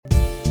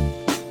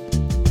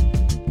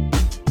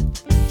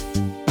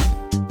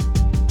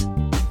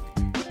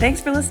Thanks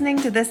for listening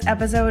to this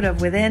episode of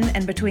Within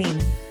and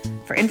Between.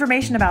 For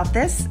information about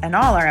this and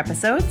all our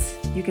episodes,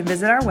 you can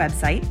visit our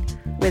website,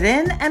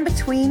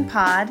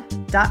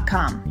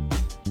 withinandbetweenpod.com.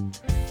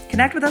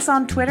 Connect with us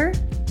on Twitter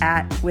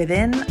at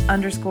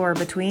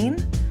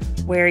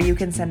within_between, where you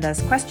can send us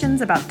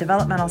questions about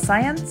developmental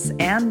science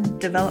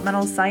and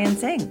developmental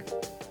sciencing.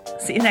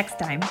 See you next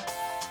time.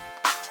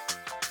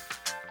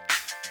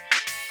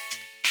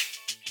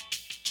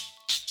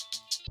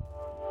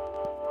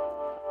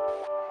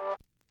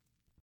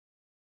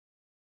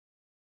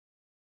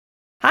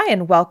 Hi,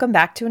 and welcome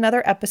back to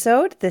another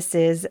episode. This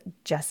is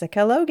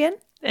Jessica Logan.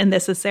 And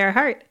this is Sarah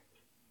Hart.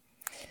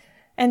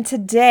 And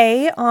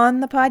today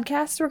on the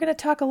podcast, we're going to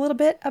talk a little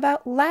bit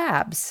about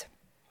labs.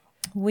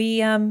 We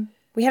had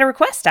a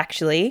request,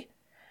 actually,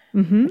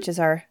 which is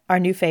our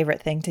new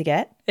favorite thing to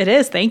get. It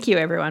is. Thank you,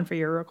 everyone, for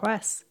your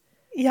requests.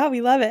 Yeah, we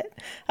love it.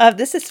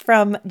 This is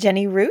from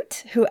Jenny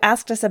Root, who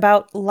asked us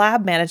about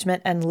lab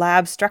management and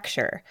lab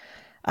structure.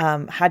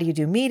 How do you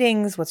do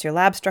meetings? What's your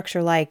lab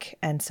structure like?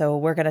 And so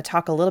we're going to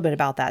talk a little bit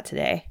about that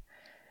today.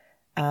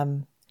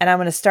 And I'm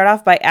going to start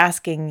off by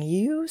asking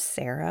you,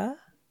 Sarah,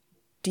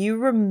 do you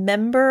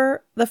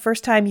remember the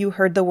first time you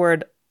heard the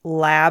word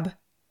lab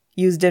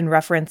used in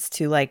reference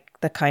to like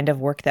the kind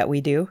of work that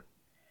we do?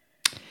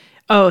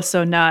 Oh,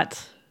 so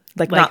not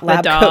like not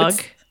lab the dog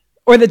coats.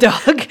 Or the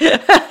dog.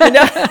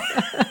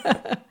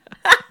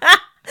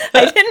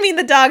 I didn't mean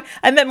the dog.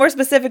 I meant more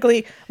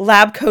specifically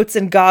lab coats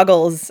and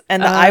goggles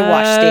and the eye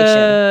wash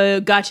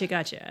station.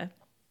 Gotcha.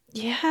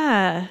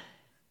 Yeah.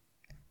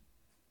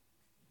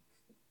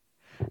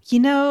 You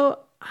know,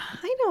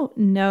 I don't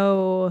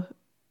know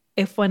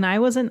if when I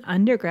was an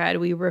undergrad,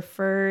 we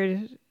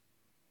referred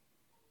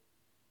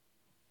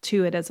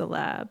to it as a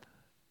lab.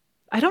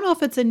 I don't know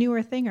if it's a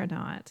newer thing or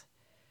not.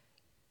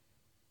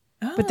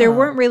 Oh. But there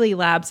weren't really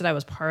labs that I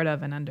was part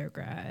of in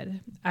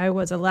undergrad. I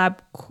was a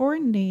lab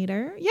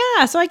coordinator.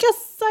 Yeah, so I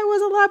guess I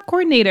was a lab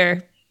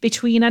coordinator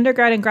between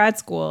undergrad and grad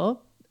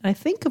school. I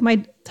think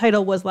my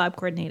title was lab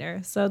coordinator.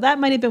 So that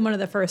might have been one of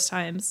the first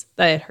times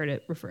that I had heard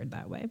it referred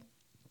that way.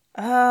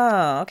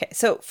 Oh, okay.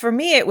 So for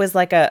me, it was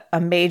like a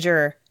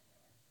major,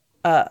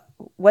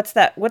 what's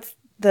the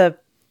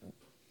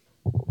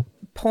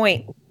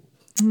point?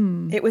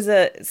 It was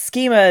a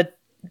schema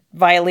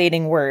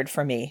violating word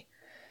for me.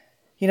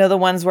 You know, the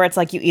ones where it's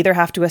like you either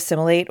have to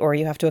assimilate or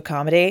you have to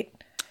accommodate.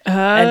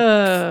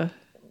 And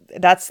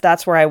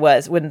that's where I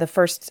was when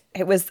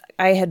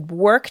I had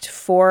worked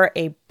for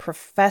a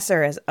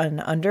professor as an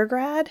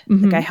undergrad.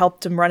 Like I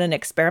helped him run an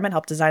experiment,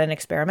 helped design an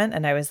experiment.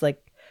 And I was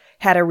like,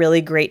 had a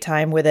really great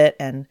time with it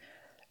and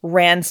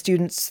ran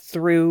students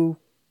through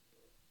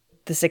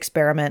this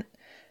experiment.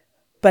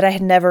 But I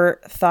had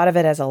never thought of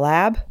it as a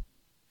lab.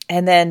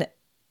 And then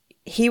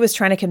he was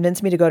trying to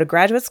convince me to go to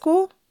graduate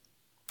school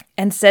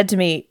and said to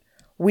me,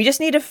 we just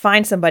need to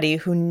find somebody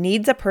who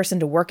needs a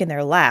person to work in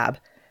their lab,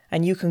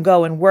 and you can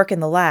go and work in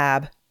the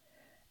lab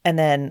and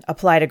then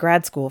apply to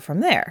grad school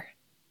from there.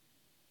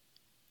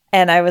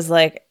 And I was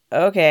like,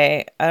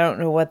 okay, I don't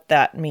know what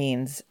that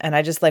means. And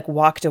I just like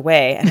walked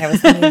away and I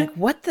was thinking like,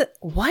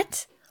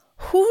 what?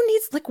 Who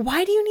needs, like,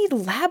 why do you need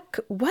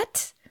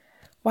what?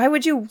 Why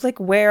would you like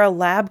wear a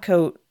lab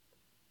coat?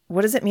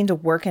 What does it mean to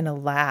work in a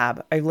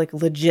lab? I like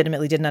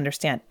legitimately didn't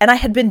understand. And I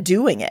had been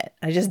doing it.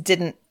 I just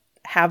didn't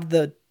have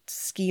the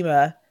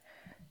schema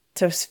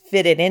to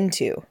fit it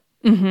into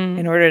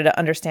in order to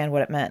understand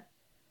what it meant.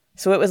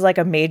 So it was like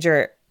a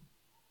major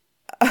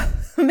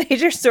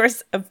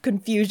source of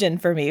confusion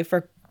for me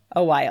for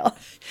a while.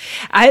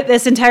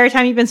 This entire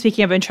time you've been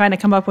speaking, I've been trying to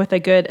come up with a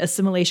good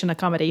assimilation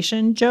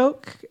accommodation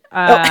joke.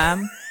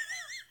 I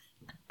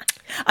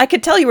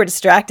could tell you were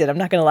distracted. I'm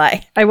not going to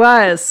lie. I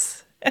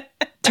was.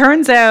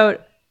 Turns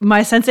out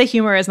my sense of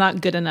humor is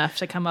not good enough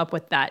to come up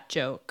with that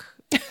joke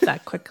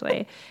that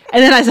quickly.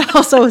 And then I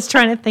also was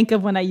trying to think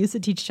of when I used to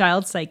teach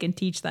child psych and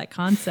teach that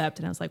concept.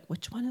 And I was like,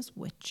 which one is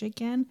which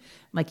again?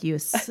 Like you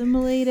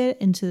assimilate it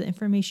into the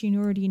information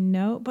you already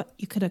know, but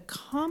you could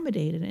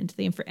accommodate it into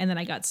the info. And then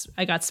I got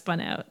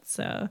spun out.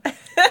 So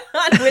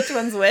which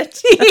one's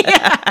which?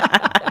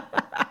 Yeah.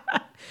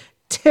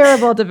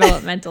 Terrible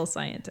developmental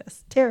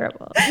scientist.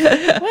 Terrible.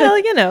 Well,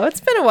 you know, it's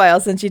been a while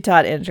since you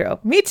taught intro.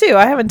 Me too.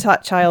 I haven't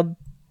taught child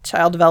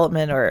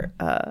development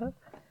or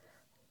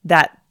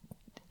that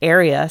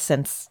area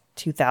since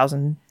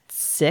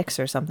 2006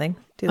 or something,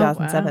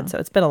 2007. Oh, wow. So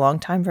it's been a long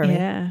time for me.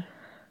 Yeah.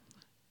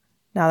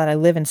 Now that I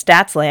live in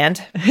Stats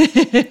land.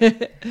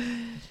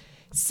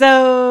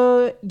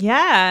 So,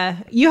 yeah,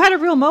 you had a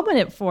real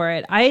moment for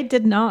it. I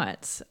did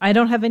not. I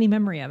don't have any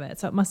memory of it.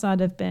 So it must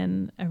not have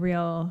been a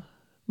real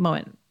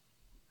moment.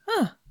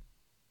 Huh.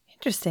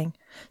 Interesting.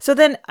 So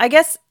then I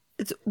guess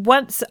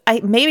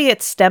maybe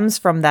it stems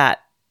from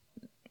that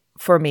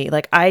for me.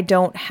 Like I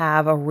don't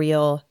have a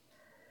real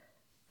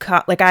I'm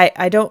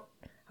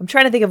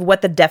trying to think of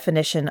what the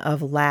definition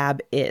of lab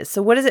is.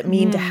 So what does it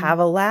mean to have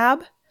a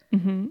lab?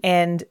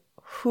 And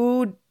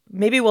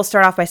maybe we'll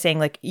start off by saying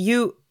like,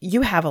 you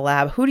have a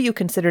lab. Who do you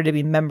consider to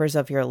be members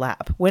of your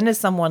lab? When does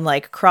someone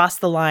like cross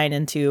the line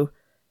into,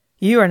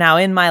 you are now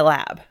in my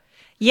lab?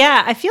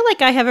 Yeah, I feel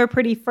like I have a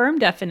pretty firm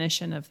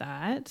definition of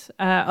that,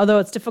 although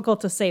it's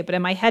difficult to say, but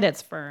in my head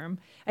it's firm.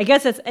 I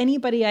guess it's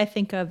anybody I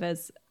think of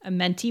as a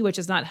mentee, which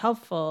is not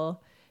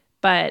helpful.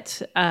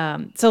 But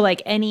so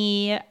like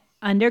any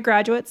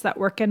undergraduates that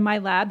work in my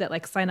lab that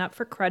like sign up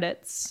for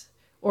credits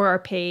or are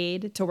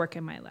paid to work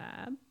in my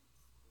lab,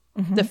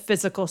 the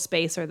physical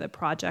space or the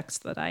projects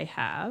that I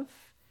have,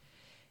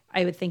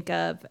 I would think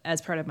of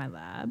as part of my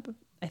lab.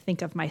 I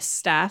think of my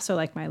staff, so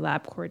like my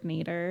lab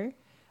coordinator,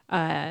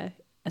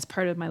 as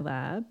part of my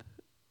lab.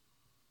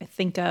 I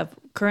think of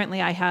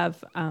currently I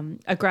have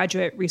a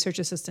graduate research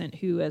assistant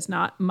who is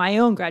not my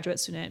own graduate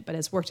student, but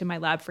has worked in my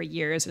lab for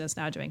years and is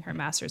now doing her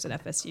master's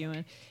at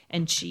FSU.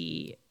 And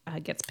she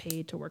gets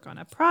paid to work on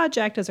a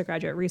project as a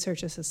graduate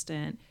research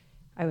assistant.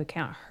 I would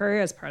count her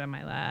as part of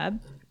my lab.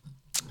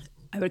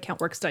 I would count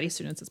work study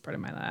students as part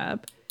of my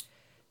lab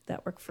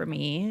that work for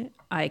me.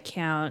 I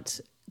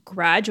count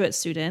graduate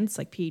students,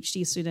 like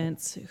PhD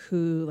students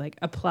who like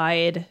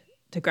applied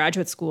to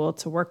graduate school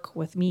to work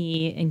with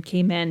me and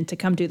came in to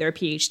come do their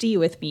PhD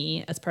with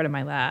me as part of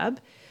my lab,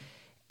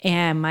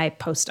 and my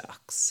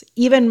postdocs.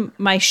 Even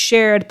my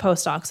shared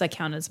postdocs I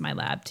count as my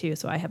lab too.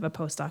 So I have a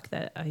postdoc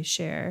that I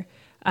share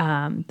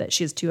that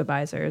she has 2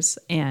 advisors,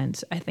 and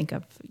I think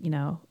of,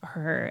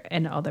 her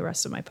and all the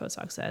rest of my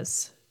postdocs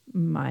as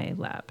my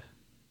lab.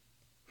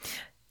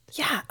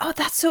 Yeah. Oh,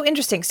 that's so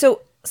interesting.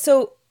 So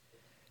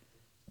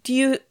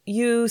do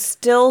you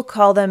still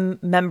call them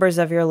members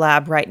of your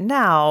lab right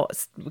now?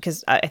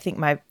 Because I think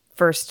my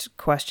first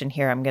question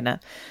here I'm going to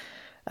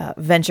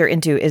venture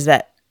into is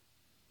that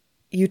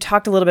you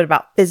talked a little bit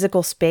about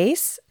physical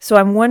space. So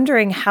I'm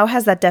wondering, how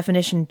has that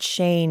definition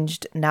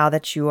changed now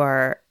that you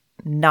are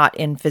not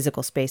in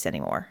physical space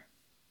anymore?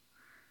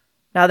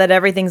 Now that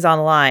everything's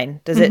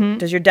online,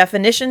 does your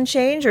definition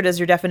change, or does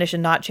your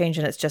definition not change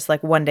and it's just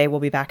like one day we'll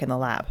be back in the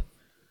lab?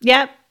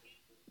 Yep.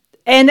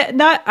 And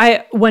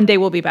one day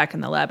we'll be back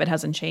in the lab. It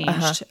hasn't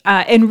changed.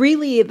 And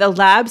really, the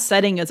lab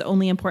setting is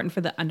only important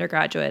for the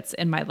undergraduates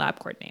and my lab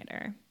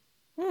coordinator.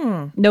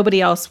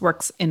 Nobody else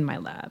works in my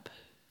lab.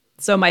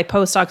 So my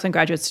postdocs and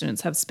graduate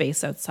students have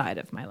space outside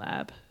of my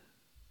lab.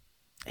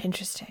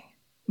 Interesting.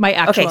 My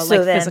actual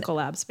physical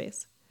lab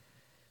space.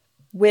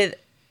 Do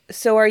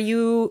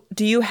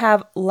you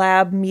have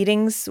lab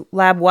meetings,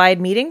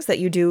 lab-wide meetings that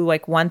you do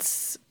like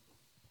once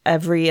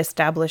every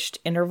established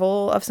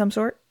interval of some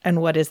sort? And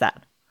what is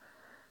that?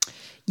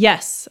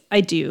 Yes,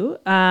 I do.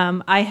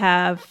 I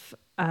have,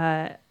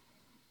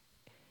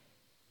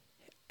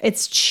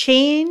 it's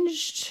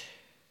changed.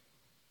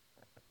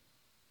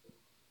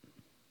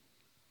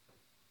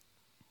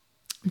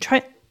 I'm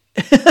trying.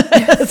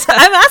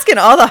 I'm asking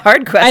all the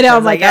hard questions. I know,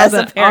 I'm like, that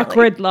was an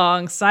awkward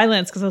long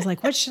silence because I was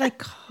like, what should I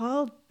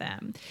call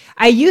them?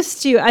 I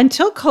used to,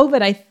 until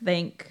COVID, I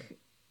think,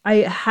 I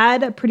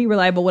had a pretty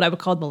reliable, what I would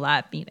call the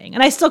lab meeting.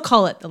 And I still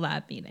call it the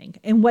lab meeting.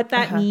 And what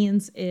that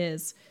means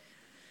is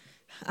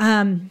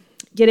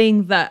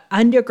getting the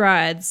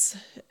undergrads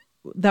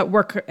that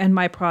work in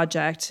my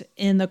project,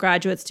 in the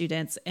graduate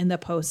students, in the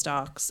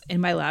postdocs, in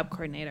my lab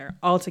coordinator,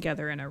 all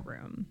together in a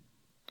room.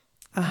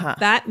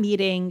 That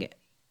meeting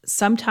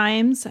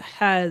sometimes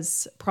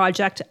has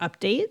project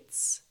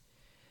updates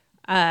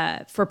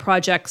for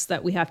projects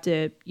that we have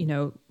to,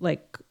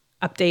 like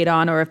update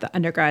on, or if the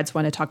undergrads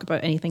want to talk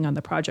about anything on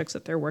the projects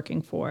that they're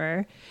working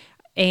for.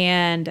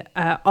 And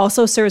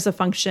also serves a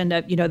function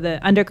of, the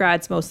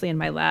undergrads mostly in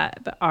my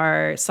lab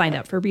are signed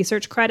up for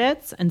research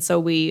credits. And so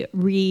we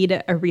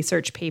read a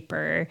research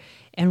paper,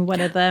 and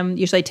one of them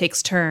usually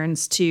takes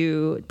turns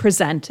to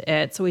present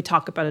it. So we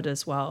talk about it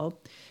as well.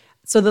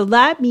 So the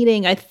lab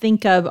meeting, I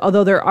think of,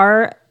 although there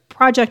are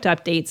project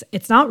updates,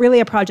 it's not really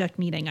a project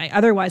meeting. I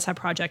otherwise have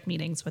project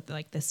meetings with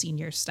like the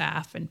senior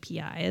staff and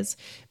PIs,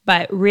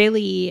 but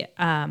really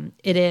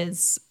it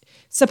is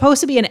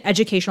supposed to be an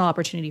educational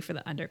opportunity for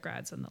the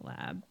undergrads in the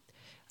lab.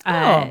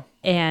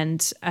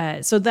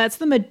 So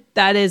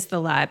that is the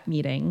lab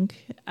meeting.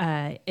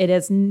 It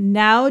is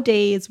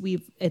nowadays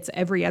it's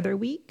every other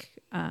week,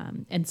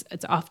 and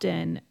it's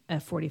often a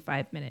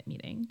 45-minute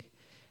meeting.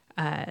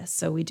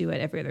 So we do it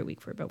every other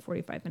week for about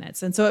 45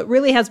 minutes. And so it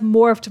really has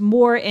morphed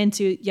more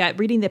into,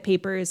 reading the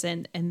papers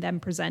and them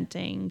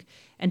presenting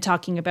and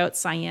talking about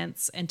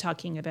science and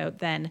talking about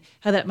then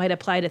how that might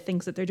apply to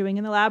things that they're doing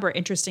in the lab, or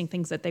interesting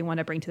things that they want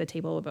to bring to the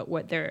table about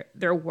what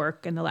their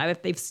work in the lab.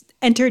 If they've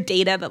entered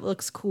data that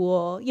looks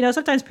cool,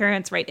 sometimes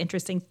parents write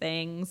interesting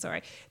things, or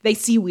they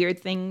see weird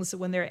things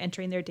when they're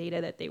entering their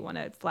data that they want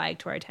to flag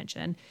to our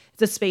attention.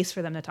 It's a space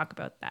for them to talk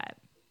about that.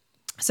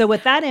 So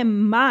with that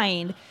in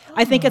mind,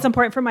 I think it's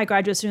important for my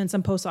graduate students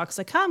and postdocs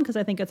to come, because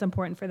I think it's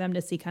important for them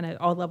to see kind of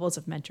all levels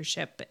of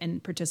mentorship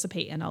and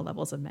participate in all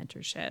levels of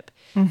mentorship.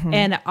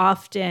 And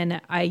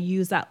often I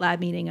use that lab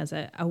meeting as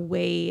a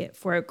way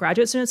for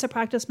graduate students to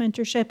practice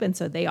mentorship. And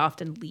so they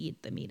often lead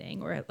the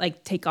meeting, or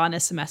like take on a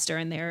semester,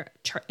 and they're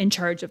in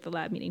charge of the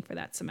lab meeting for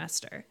that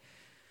semester.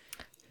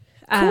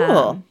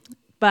 Cool.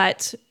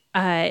 But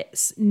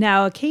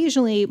Now,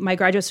 occasionally, my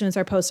graduate students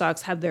or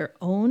postdocs have their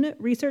own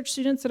research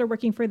students that are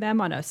working for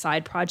them on a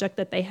side project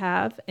that they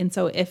have. And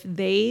so if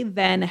they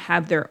then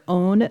have their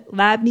own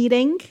lab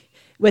meeting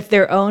with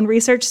their own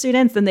research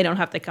students, then they don't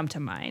have to come to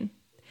mine.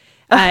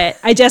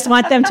 I just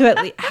want them to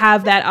at least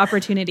have that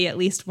opportunity at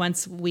least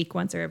once a week,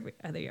 once or every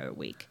other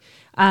week,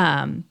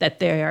 that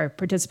they are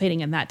participating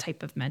in that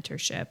type of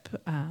mentorship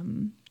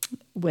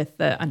with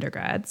the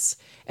undergrads.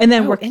 And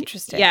then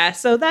interesting. Yeah,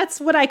 so that's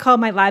what I call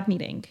my lab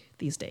meeting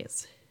these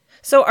days.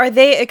 So are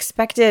they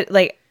expected,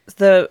 like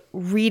the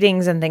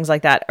readings and things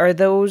like that, are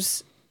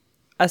those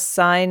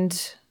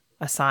assigned,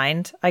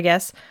 I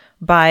guess,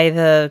 by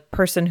the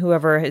person,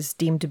 whoever is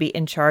deemed to be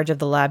in charge of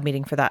the lab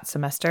meeting for that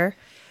semester?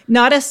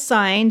 Not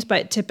assigned,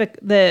 but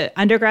the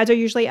undergrads are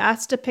usually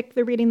asked to pick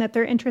the reading that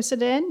they're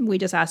interested in. We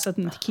just ask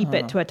them to keep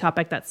it to a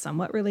topic that's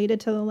somewhat related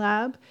to the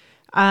lab.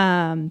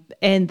 And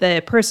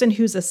the person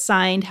who's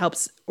assigned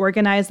helps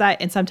organize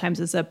that, and sometimes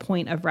is a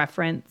point of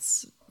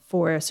reference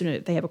for a student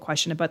if they have a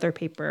question about their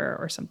paper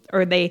or something,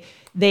 or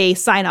they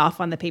sign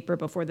off on the paper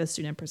before the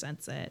student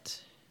presents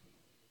it.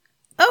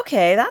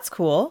 Okay, that's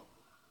cool.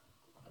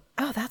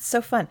 Oh, that's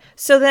so fun.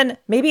 So then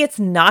maybe it's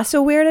not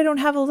so weird I don't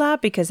have a lab,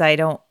 because I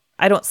don't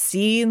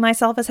see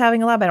myself as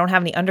having a lab. I don't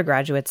have any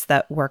undergraduates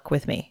that work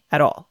with me at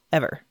all,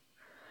 ever.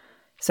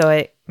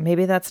 So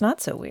maybe that's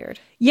not so weird.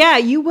 Yeah,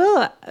 you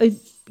will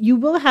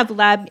have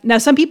lab. Now,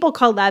 some people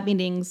call lab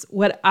meetings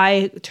what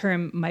I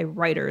term my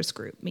writers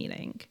group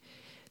meeting.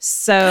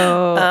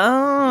 So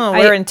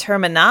we're in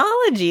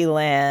terminology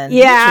land.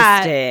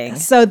 Yeah. Interesting.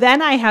 So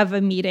then I have a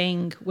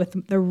meeting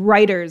with the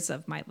writers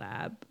of my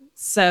lab.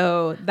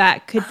 So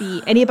that could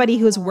be anybody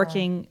who's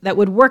working, that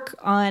would work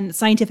on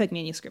scientific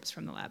manuscripts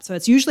from the lab. So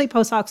it's usually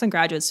postdocs and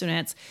graduate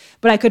students,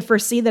 but I could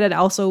foresee that it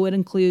also would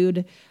include,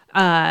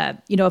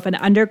 if an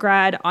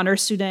undergrad honor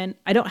student,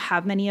 I don't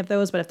have many of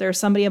those, but if there's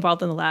somebody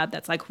involved in the lab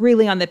that's like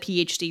really on the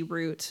PhD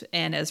route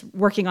and is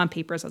working on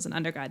papers as an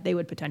undergrad, they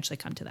would potentially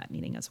come to that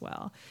meeting as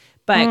well.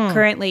 But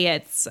currently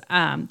it's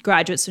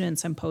graduate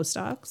students and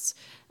postdocs.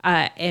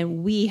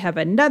 And we have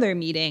another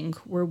meeting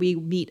where we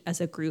meet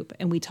as a group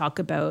and we talk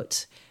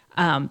about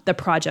the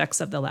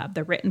projects of the lab,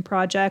 the written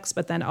projects,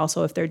 but then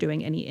also if they're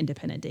doing any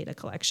independent data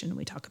collection,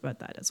 we talk about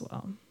that as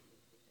well.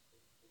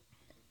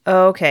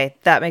 Okay,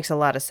 that makes a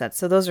lot of sense.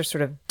 So those are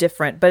sort of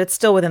different, but it's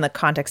still within the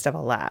context of a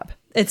lab.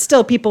 It's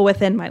still people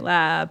within my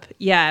lab.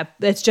 Yeah,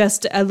 it's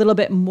just a little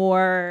bit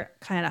more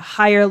kind of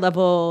higher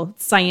level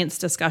science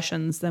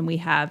discussions than we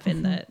have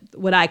in the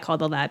what I call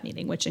the lab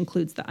meeting, which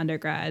includes the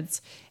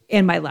undergrads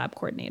and my lab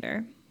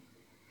coordinator.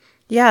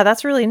 Yeah,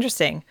 that's really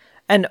interesting.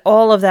 And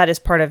all of that is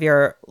part of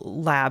your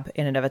lab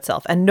in and of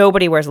itself. And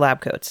nobody wears lab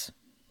coats.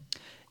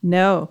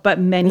 No, but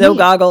no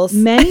goggles.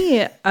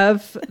 Many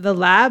of the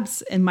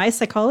labs in my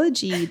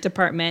psychology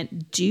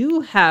department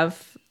do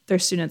have their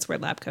students wear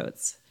lab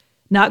coats.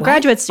 Not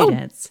graduate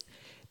students,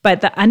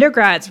 but the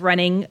undergrads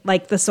running,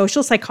 like the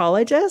social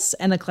psychologists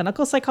and the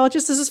clinical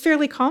psychologists, this is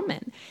fairly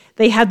common.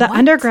 They have the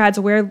undergrads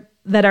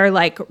that are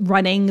like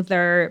running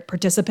their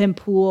participant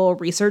pool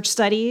research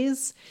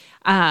studies.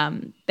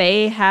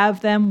 They have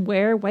them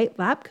wear white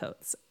lab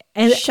coats.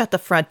 And shut the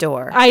front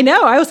door. I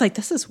know. I was like,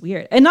 this is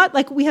weird. And not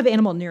like we have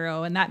animal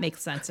neuro, and that makes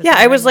sense. Yeah,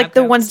 I was like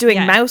the ones doing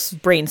mouse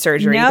brain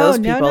surgery. Those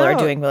people are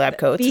doing lab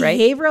coats,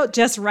 right?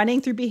 Just running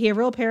through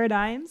behavioral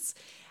paradigms.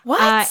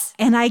 What?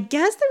 And I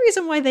guess the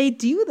reason why they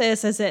do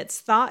this is it's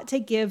thought to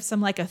give some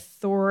like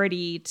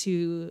authority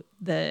to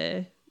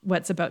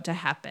what's about to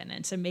happen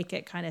and to make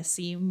it kind of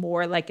seem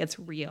more like it's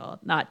real,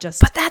 not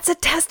just. But that's a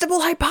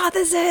testable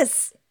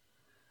hypothesis.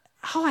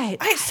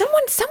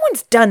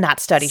 Someone's done that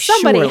study.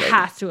 Somebody surely.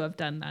 has to have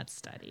done that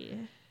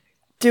study.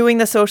 Doing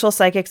the social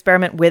psych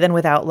experiment with and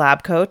without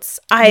lab coats.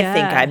 I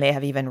think I may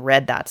have even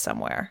read that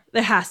somewhere.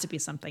 There has to be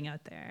something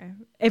out there.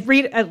 If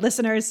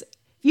listeners,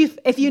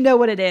 if you know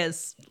what it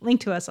is,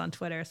 link to us on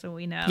Twitter so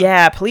we know.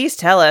 Yeah, please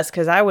tell us,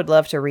 because I would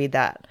love to read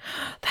that.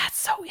 That's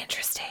so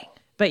interesting.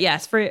 But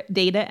yes, for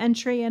data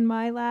entry in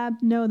my lab,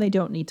 no, they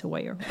don't need to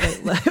wear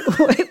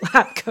white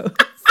lab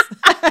coats.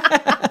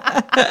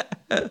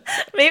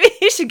 Maybe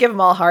you should give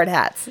them all hard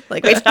hats,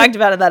 like we talked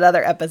about in that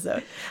other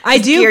episode. I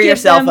do gear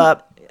yourself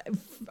up.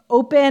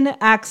 Open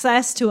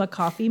access to a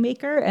coffee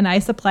maker, and I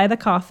supply the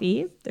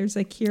coffee. There's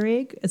a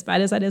Keurig. As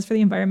bad as that is for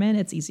the environment,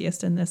 it's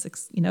easiest in this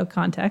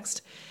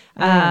context.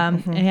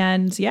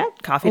 And yeah,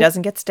 coffee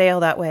doesn't get stale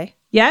that way.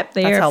 Yep,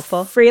 they That's are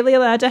helpful. Freely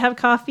allowed to have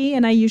coffee,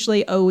 and I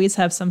usually always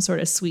have some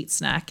sort of sweet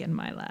snack in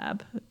my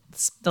lab,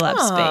 the lab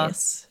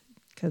space,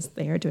 because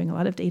they are doing a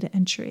lot of data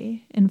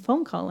entry and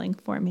phone calling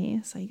for me.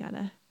 So you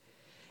gotta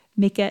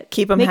make it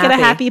it a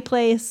happy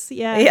place.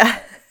 Yeah.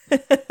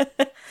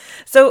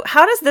 So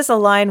how does this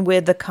align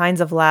with the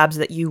kinds of labs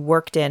that you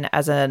worked in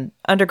as an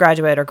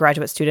undergraduate or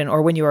graduate student,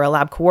 or when you were a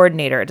lab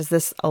coordinator? Does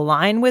this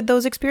align with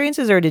those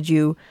experiences, or did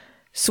you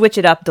switch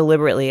it up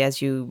deliberately as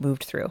you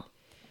moved through?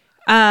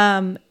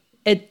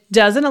 It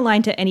doesn't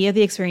align to any of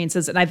the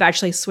experiences, and I've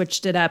actually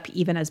switched it up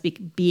even as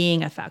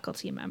being a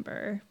faculty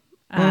member.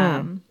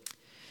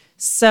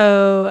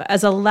 So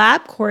as a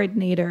lab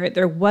coordinator,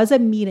 there was a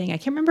meeting. I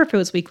can't remember if it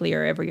was weekly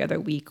or every other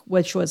week,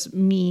 which was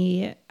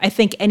me, I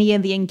think any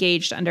of the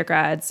engaged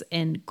undergrads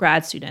and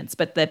grad students,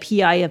 but the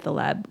PI of the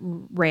lab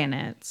ran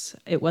it.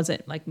 It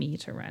wasn't like me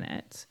to run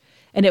it.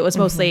 And it was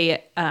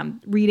mostly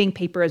reading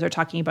papers or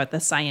talking about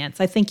the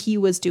science. I think he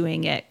was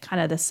doing it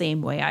kind of the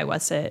same way I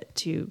was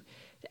to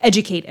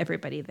educate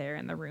everybody there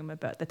in the room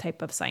about the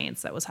type of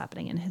science that was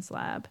happening in his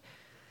lab.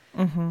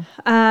 Through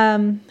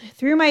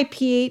my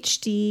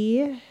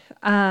PhD,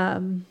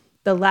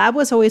 the lab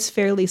was always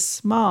fairly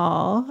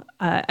small,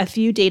 a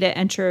few data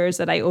enterers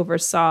that I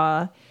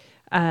oversaw,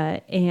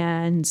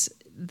 and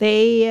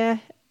they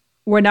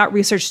were not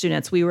research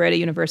students. We were at a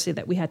university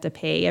that we had to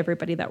pay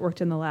everybody that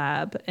worked in the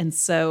lab, and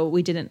so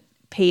we didn't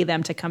pay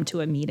them to come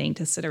to a meeting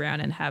to sit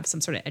around and have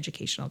some sort of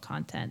educational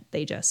content.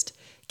 They just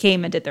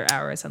came and did their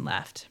hours and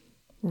left.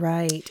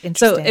 Right. Interesting.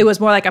 So it was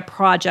more like a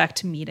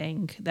project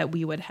meeting that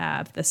we would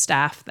have, the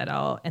staff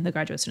and the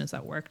graduate students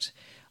that worked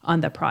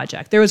on the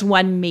project. There was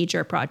one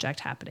major project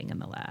happening in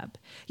the lab.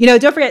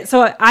 Don't forget,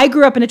 so I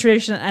grew up in a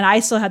tradition, and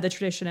I still had the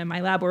tradition in my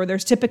lab where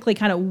there's typically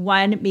kind of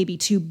one, maybe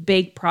two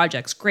big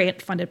projects,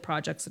 grant-funded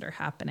projects that are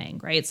happening,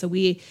 right? So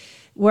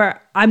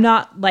I'm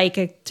not like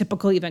a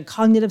typical even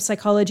cognitive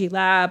psychology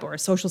lab or a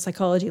social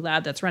psychology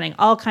lab that's running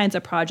all kinds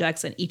of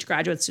projects, and each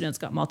graduate student's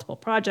got multiple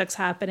projects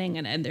happening,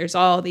 and there's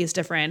all these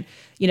different,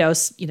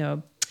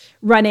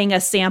 running a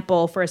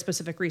sample for a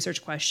specific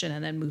research question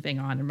and then moving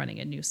on and running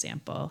a new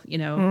sample.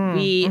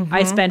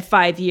 I spent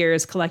 5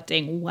 years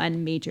collecting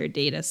one major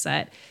data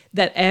set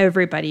that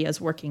everybody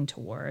is working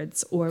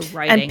towards or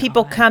writing. And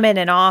people come in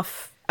and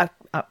off,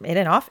 in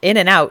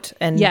and out,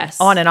 and yes.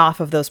 on and off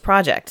of those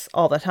projects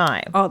all the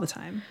time. All the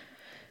time.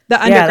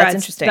 That's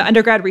interesting. The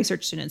undergrad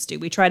research students do.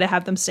 We try to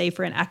have them stay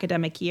for an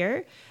academic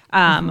year.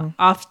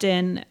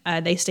 Often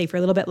they stay for a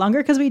little bit longer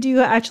because we do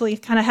actually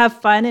kind of have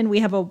fun, and we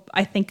have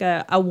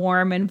a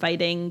warm,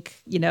 inviting,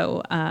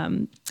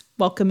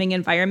 welcoming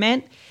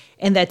environment.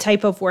 And the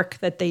type of work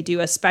that they do,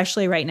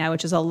 especially right now,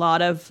 which is a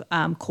lot of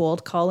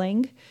cold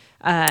calling,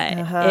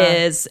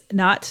 is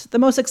not the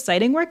most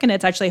exciting work, and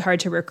it's actually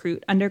hard to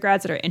recruit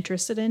undergrads that are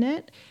interested in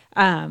it.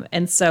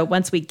 And so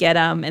once we get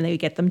them and they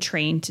get them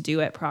trained to do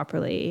it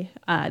properly,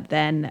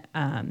 then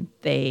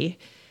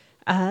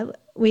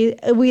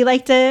we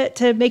like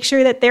to make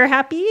sure that they're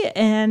happy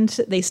and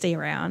they stay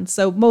around.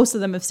 So most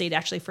of them have stayed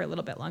actually for a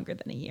little bit longer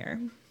than a year.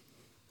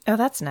 Oh,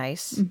 that's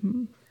nice.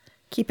 Mm-hmm.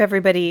 Keep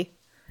everybody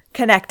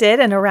connected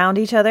and around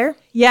each other.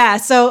 Yeah.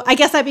 So I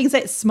guess that being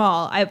said,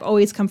 small. I've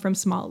always come from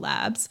small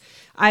labs.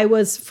 I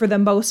was, for the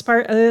most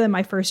part, other than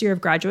my first year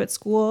of graduate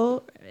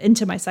school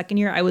into my second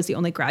year, I was the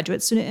only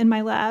graduate student in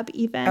my lab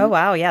even. Oh,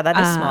 wow. Yeah, that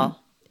is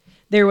small.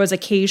 There was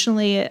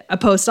occasionally a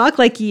postdoc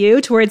like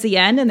you towards the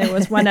end, and there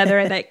was one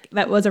other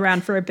that was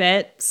around for a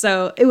bit.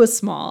 So it was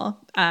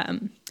small.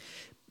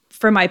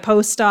 For my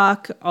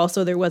postdoc,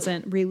 also, there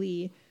wasn't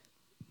really...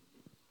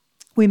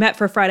 We met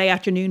for Friday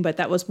afternoon, but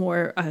that was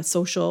more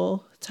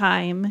social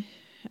time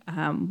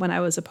when I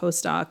was a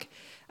postdoc.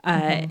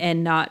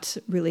 And not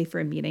really for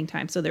a meeting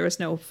time. So there was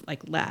no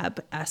like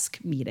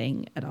lab-esque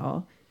meeting at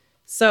all.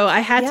 So I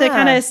had to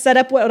kind of set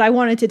up what I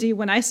wanted to do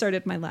when I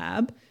started my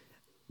lab,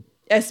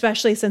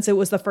 especially since it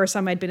was the first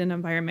time I'd been in an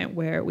environment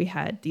where we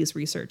had these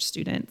research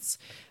students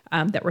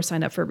that were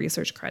signed up for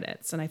research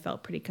credits. And I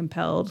felt pretty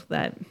compelled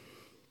that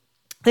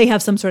they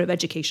have some sort of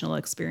educational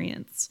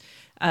experience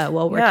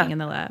while working in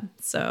the lab.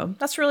 So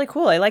that's really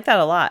cool. I like that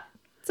a lot.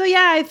 So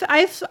yeah,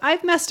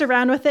 I've messed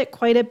around with it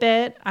quite a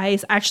bit.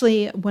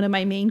 One of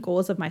my main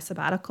goals of my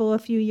sabbatical a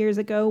few years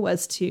ago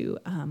was to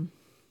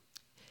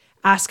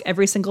ask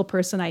every single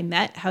person I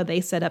met how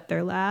they set up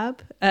their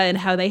lab and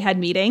how they had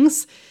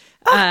meetings.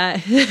 So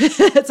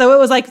it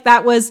was like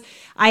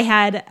I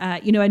had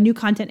a new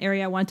content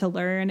area I wanted to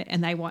learn,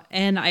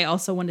 and I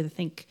also wanted to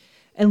think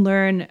and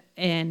learn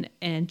and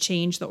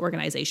change the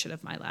organization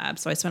of my lab.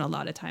 So I spent a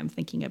lot of time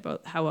thinking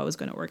about how I was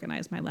going to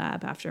organize my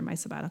lab after my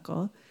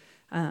sabbatical.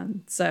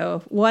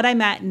 So what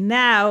I'm at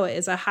now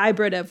is a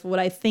hybrid of what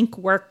I think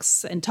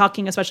works and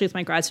talking, especially with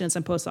my grad students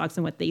and postdocs,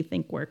 and what they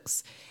think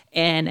works,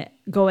 and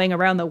going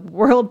around the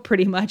world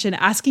pretty much and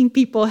asking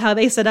people how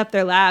they set up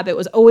their lab. It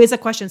was always a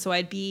question. So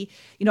I'd be,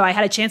 I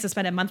had a chance to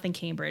spend a month in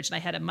Cambridge and I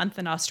had a month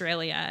in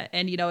Australia,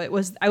 and, I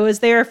was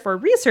there for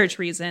research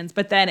reasons,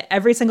 but then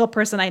every single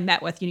person I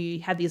met with, you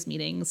had these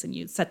meetings and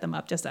you'd set them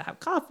up just to have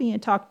coffee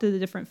and talk to the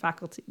different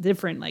faculty,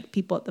 different like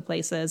people at the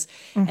places.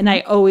 Mm-hmm. And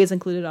I always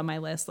included on my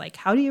list, like,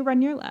 how do you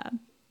run your lab?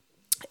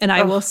 And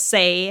I will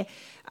say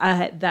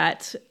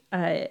that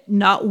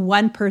not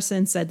one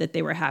person said that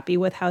they were happy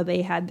with how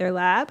they had their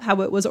lab,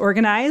 how it was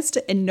organized,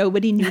 and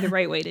nobody knew the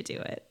right way to do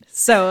it.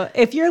 So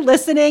if you're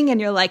listening and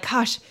you're like,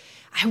 gosh,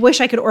 I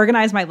wish I could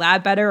organize my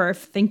lab better, or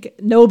think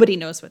nobody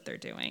knows what they're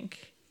doing.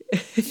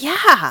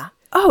 Yeah.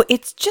 Oh,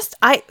 it's just,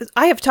 I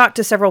have talked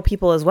to several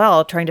people as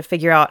well, trying to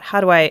figure out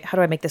how do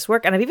I make this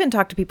work. And I've even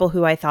talked to people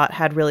who I thought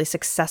had really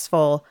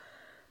successful,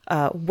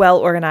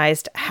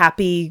 well-organized,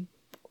 happy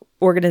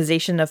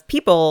organization of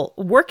people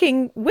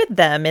working with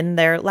them in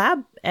their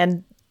lab.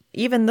 And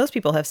even those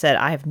people have said,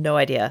 I have no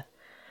idea.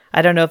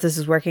 I don't know if this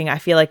is working. I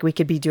feel like we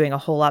could be doing a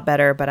whole lot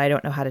better, but I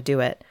don't know how to do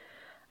it.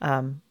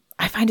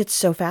 I find it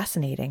so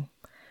fascinating.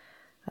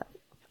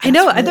 I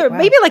know.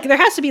 Maybe like there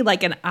has to be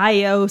like an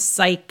IO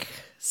psych.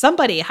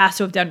 Somebody has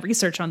to have done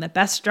research on the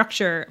best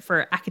structure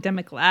for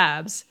academic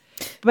labs.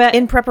 But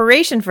in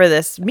preparation for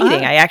this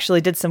meeting, I actually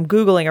did some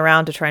Googling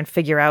around to try and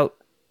figure out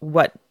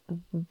what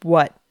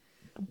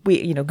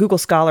we, Google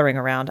scholaring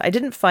around. I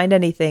didn't find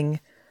anything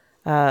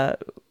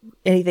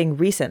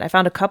recent. I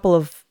found a couple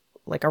of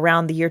like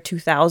around the year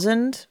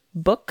 2000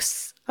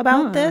 books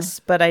about this,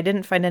 but I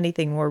didn't find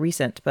anything more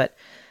recent. But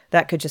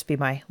that could just be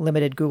my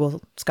limited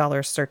Google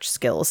Scholar search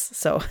skills.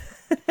 So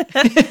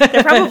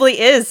there probably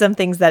is some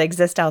things that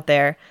exist out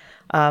there.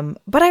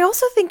 But I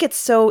also think it's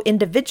so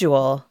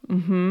individual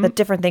that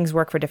different things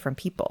work for different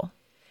people.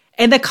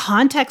 And the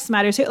context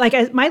matters too.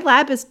 Like my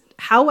lab is,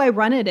 how I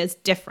run it is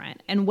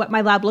different. And what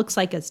my lab looks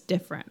like is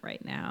different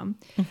right now.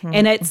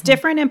 And it's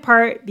different in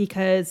part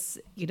because,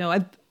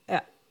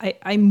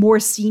 I'm more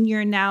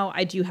senior now.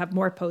 I do have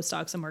more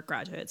postdocs and more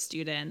graduate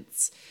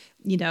students,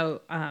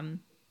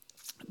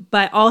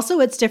 but also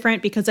it's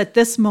different because at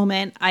this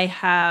moment I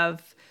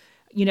have,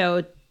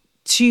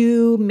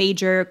 2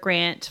 major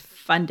grant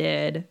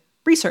funded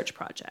research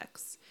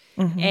projects.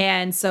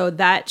 And so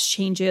that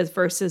changes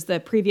versus the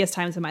previous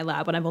times in my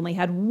lab when I've only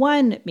had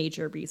 1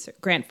 major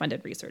grant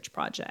funded research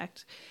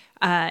project.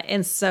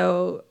 And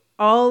so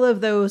all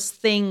of those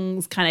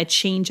things kind of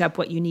change up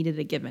what you need at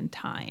a given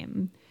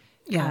time.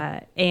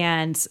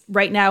 And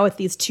right now with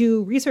these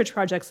 2 research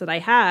projects that I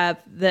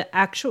have, the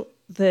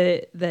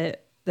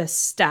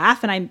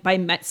staff, and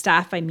by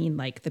staff, I mean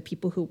like the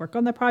people who work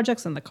on the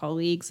projects and the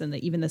colleagues and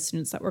even the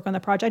students that work on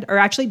the project are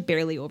actually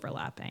barely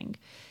overlapping.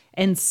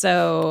 And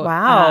so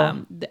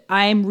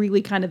I'm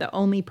really kind of the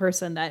only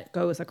person that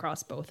goes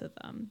across both of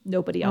them.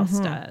 Nobody else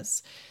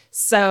does.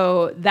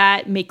 So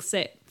that makes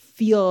it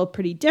feel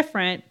pretty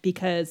different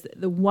because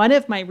one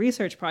of my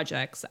research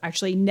projects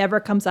actually never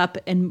comes up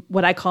in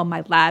what I call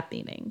my lab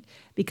meeting,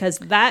 because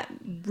that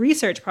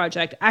research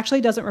project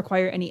actually doesn't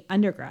require any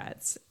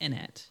undergrads in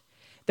it.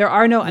 There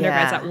are no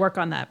undergrads that work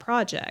on that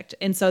project.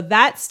 And so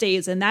that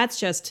stays, and that's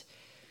just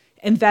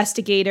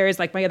investigators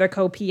like my other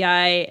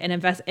co-PI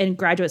and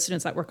graduate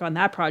students that work on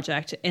that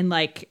project. And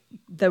like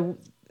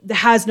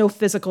has no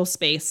physical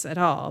space at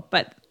all.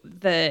 But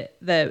the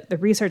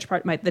research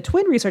part, the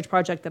twin research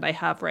project that I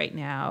have right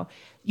now,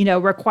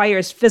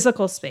 requires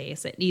physical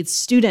space. It needs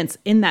students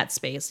in that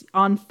space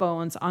on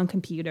phones, on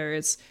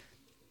computers,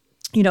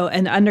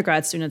 and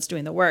undergrad students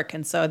doing the work.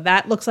 And so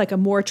that looks like a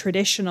more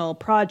traditional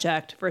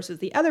project versus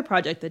the other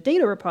project, the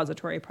data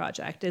repository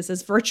project, is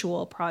this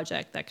virtual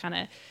project that kind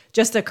of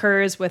just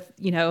occurs with,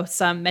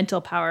 some mental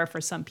power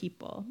for some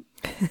people.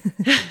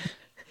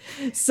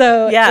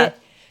 So,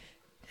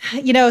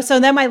 so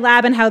then my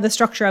lab and how the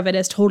structure of it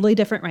is totally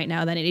different right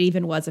now than it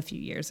even was a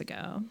few years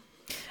ago.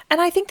 And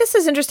I think this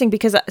is interesting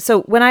because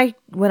when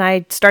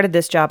I started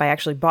this job, I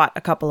actually bought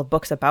a couple of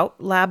books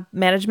about lab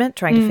management,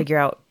 trying to figure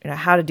out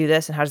how to do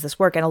this and how does this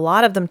work. And a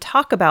lot of them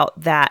talk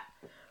about that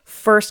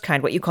first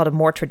kind, what you called a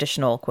more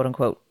traditional, quote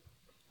unquote,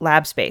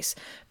 lab space,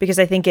 because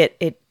I think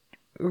it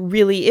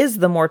really is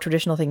the more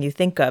traditional thing you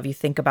think of. You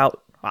think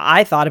about,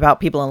 I thought about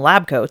people in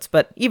lab coats,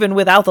 but even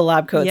without the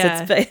lab coats,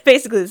 it's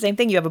basically the same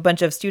thing. You have a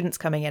bunch of students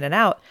coming in and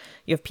out.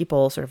 You have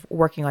people sort of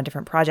working on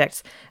different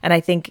projects. And I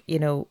think,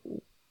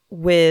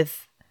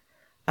 with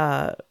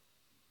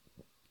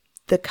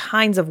the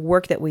kinds of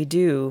work that we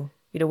do,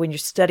 when you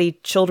study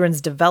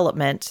children's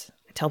development,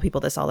 I tell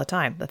people this all the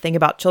time. The thing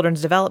about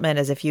children's development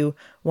is if you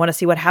want to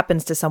see what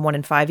happens to someone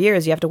in 5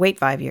 years, you have to wait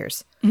 5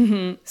 years.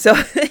 So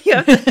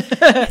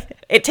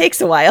it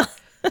takes a while.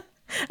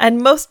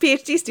 And most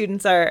PhD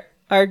students are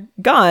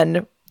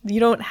gone. You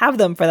don't have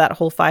them for that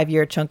whole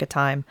 5-year chunk of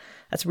time.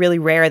 That's really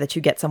rare that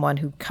you get someone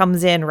who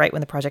comes in right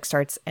when the project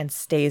starts and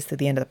stays to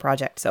the end of the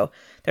project. So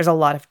there's a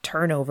lot of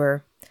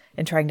turnover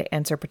in trying to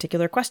answer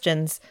particular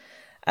questions.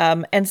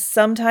 And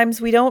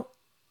sometimes we don't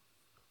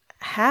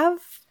have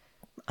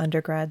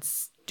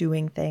undergrads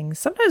doing things.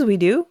 Sometimes we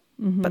do,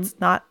 but it's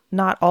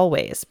not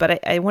always.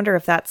 But I wonder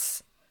if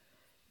that's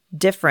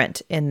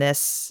different in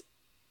this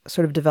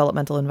sort of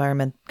developmental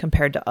environment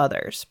compared to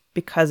others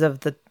because of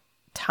the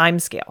time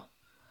scale.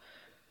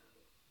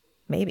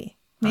 Maybe.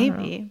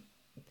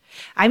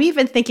 I'm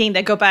even thinking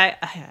to go back.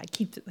 I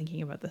keep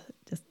thinking about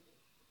this.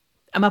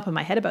 I'm up in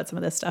my head about some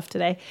of this stuff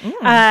today.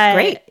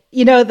 Great.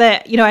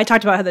 I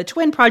talked about how the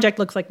twin project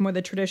looks like more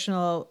the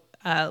traditional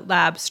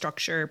lab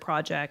structure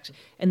project,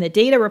 and the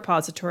data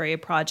repository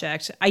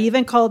project. I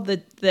even called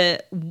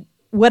the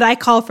what I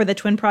call for the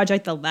twin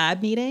project the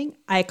lab meeting.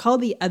 I call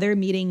the other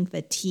meeting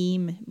the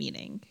team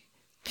meeting,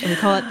 and we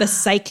call it the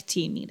psych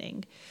team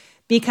meeting.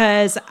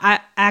 Because I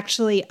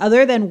actually,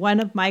 other than one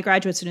of my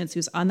graduate students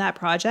who's on that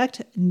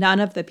project, none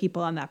of the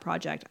people on that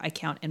project I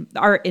count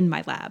are in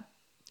my lab.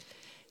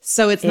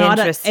 So it's not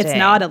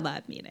a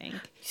lab meeting.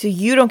 So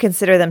you don't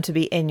consider them to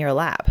be in your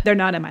lab? They're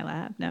not in my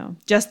lab, no.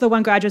 Just the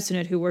one graduate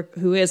student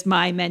who is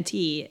my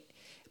mentee.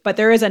 But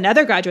there is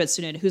another graduate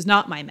student who's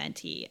not my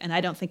mentee, and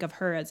I don't think of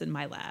her as in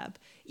my lab,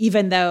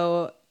 even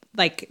though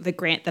like the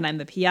grant that I'm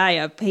the PI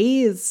of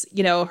pays,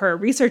 her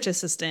research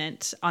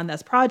assistant on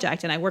this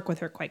project, and I work with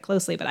her quite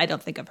closely, but I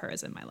don't think of her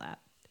as in my lab.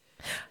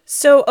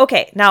 So,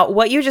 okay, now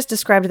what you just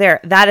described there,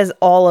 that is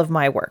all of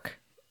my work.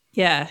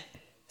 Yeah.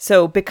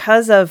 So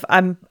because of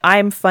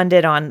I'm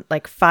funded on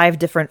like 5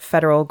 different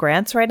federal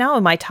grants right now,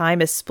 and my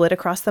time is split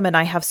across them, and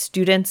I have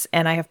students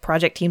and I have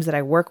project teams that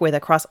I work with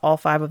across all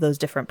 5 of those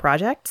different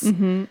projects.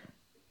 Mm-hmm.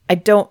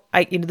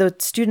 The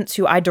students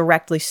who I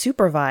directly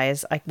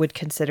supervise, I would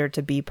consider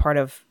to be part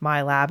of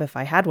my lab if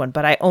I had one,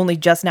 but I only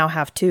just now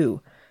have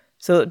 2.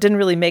 So it didn't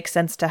really make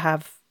sense to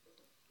have,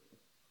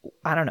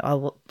 I don't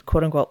know, a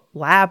quote unquote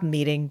lab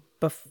meeting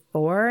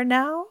before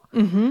now.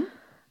 Mm-hmm.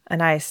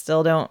 And I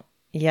still don't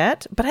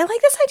yet, but I like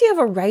this idea of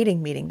a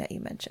writing meeting that you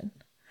mentioned.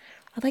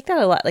 I like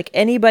that a lot. Like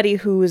anybody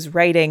who is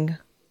writing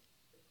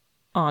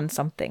on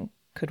something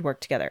could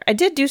work together. I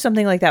did do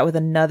something like that with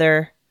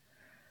another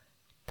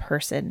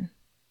person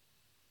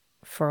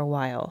for a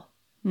while.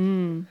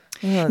 Now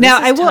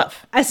I will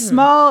tough. A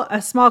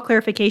small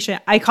clarification.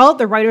 I call it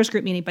the writers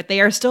group meeting, but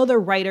they are still the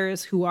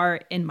writers who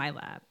are in my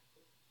lab.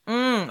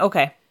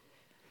 Okay.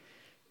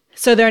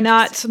 So they're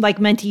not like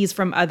mentees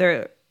from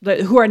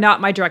who are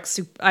not my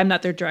I'm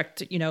not their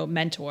direct,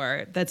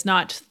 mentor. That's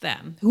not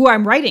them. Who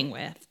I'm writing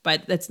with,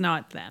 but that's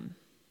not them.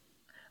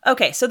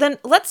 Okay, so then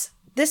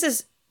this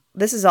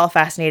is all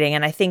fascinating,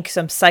 and I think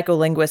some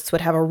psycholinguists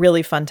would have a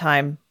really fun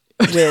time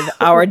with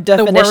our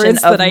definition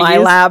of my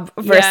lab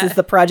versus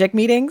the project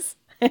meetings.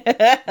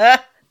 I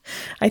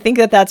think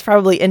that's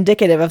probably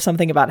indicative of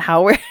something about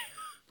how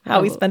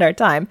we spend our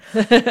time.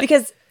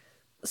 Because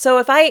so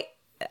if I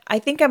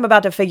think I'm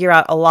about to figure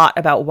out a lot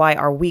about why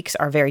our weeks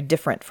are very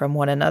different from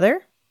one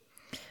another.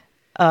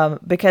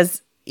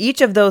 Because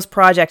each of those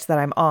projects that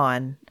I'm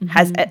on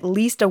has at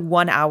least a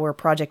 1-hour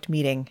project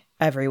meeting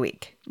every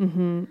week.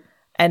 Mm-hmm.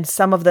 And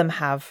some of them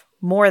have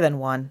more than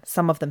one.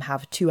 Some of them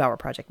have 2-hour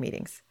project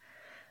meetings.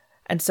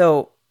 And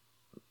so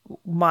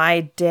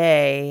my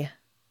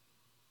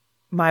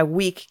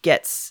week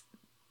gets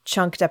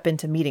chunked up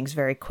into meetings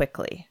very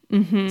quickly.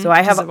 Mm-hmm. So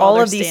I have all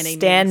of these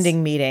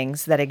standing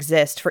meetings that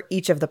exist for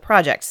each of the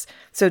projects.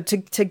 So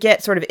to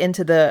get sort of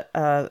into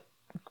the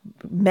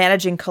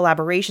managing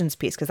collaborations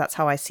piece, because that's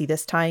how I see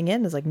this tying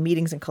in, is like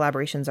meetings and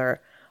collaborations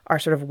are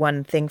sort of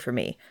one thing for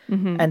me.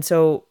 Mm-hmm. And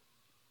so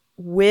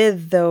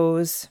with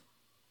those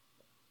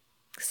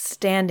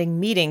standing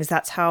meetings,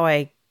 that's how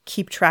I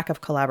keep track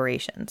of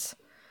collaborations,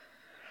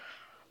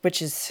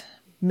 which is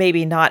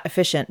maybe not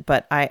efficient,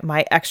 but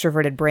my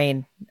extroverted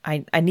brain,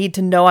 I need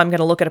to know I'm going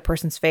to look at a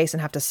person's face and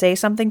have to say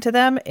something to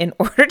them in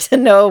order to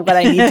know what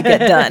I need to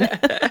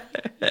get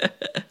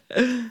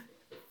done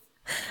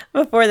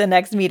before the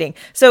next meeting.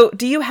 So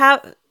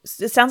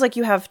it sounds like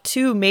you have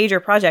 2 major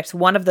projects.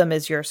 One of them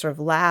is your sort of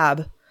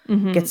lab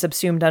gets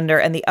subsumed under,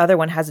 and the other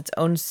one has its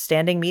own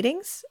standing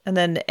meetings. And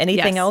then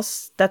anything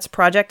else that's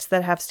projects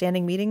that have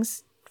standing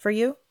meetings for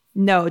you?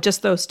 No,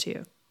 just those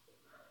 2.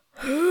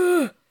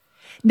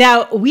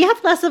 Now, we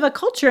have less of a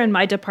culture in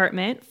my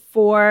department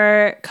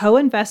for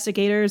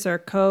co-investigators or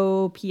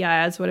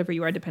co-PIs, whatever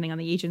you are, depending on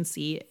the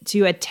agency,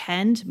 to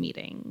attend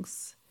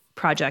meetings,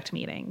 project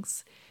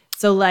meetings.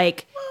 So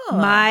like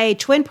my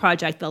twin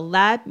project, the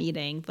lab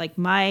meeting, like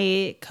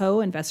my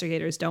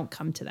co-investigators don't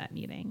come to that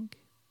meeting.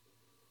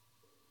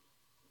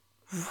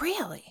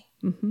 Really?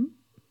 Mm-hmm.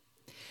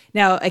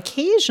 Now,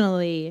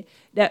 occasionally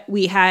that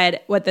we had,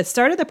 at the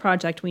start of the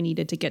project, we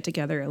needed to get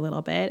together a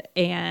little bit,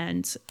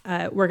 and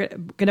we're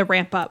going to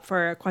ramp up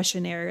for a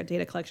questionnaire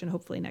data collection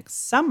hopefully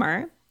next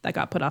summer. That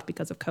got put off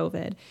because of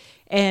COVID.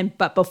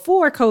 But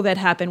before COVID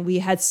happened, we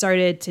had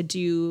started to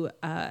do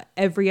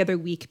every other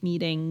week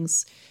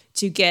meetings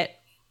to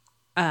get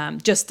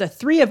just the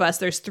 3 of us.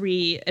 There's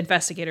 3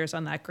 investigators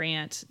on that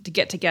grant to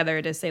get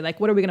together to say, like,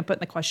 what are we going to put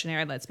in the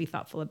questionnaire? Let's be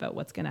thoughtful about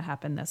what's going to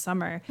happen this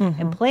summer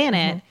and plan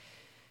it.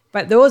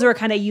 But those were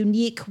kind of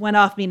unique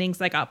one-off meetings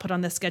that got put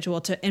on the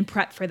schedule in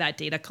prep for that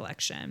data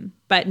collection.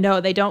 But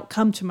no, they don't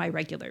come to my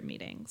regular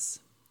meetings.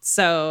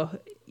 So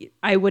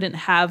I wouldn't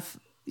have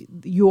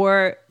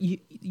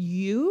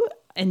you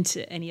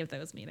into any of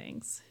those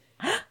meetings.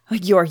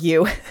 You're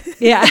you.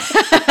 Yeah.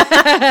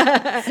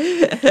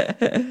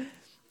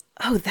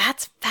 Oh,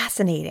 that's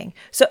fascinating.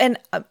 So, and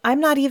I'm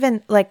not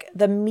even, like,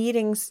 the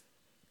meetings,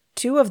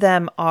 2 of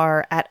them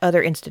are at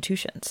other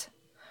institutions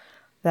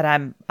that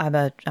I'm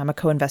a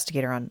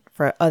co-investigator on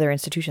for other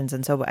institutions.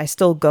 And so I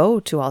still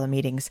go to all the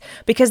meetings,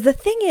 because the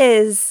thing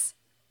is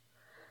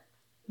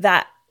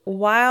that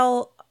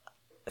while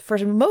for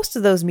most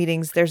of those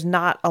meetings, there's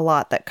not a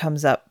lot that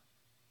comes up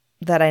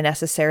that I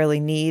necessarily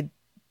need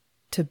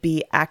to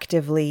be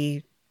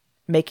actively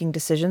making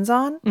decisions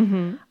on.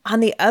 Mm-hmm. On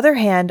the other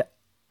hand,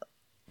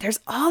 there's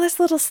all this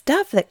little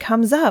stuff that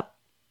comes up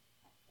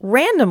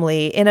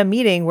randomly in a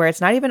meeting where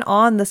it's not even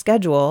on the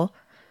schedule.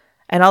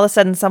 And all of a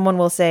sudden someone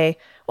will say,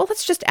 well,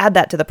 let's just add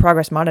that to the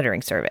progress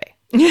monitoring survey.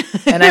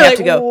 And I have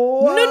to go,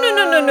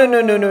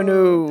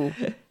 no.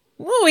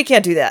 Well, we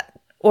can't do that.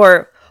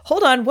 Or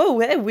hold on. Whoa,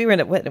 we were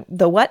in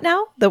the what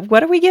now? The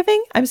what are we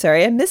giving? I'm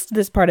sorry, I missed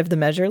this part of the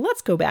measure.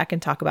 Let's go back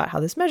and talk about how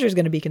this measure is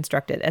going to be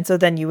constructed. And so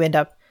then you end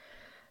up,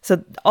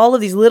 so all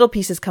of these little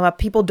pieces come up.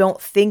 People don't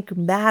think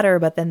matter,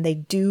 but then they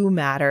do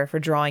matter for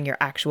drawing your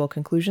actual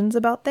conclusions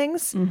about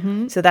things.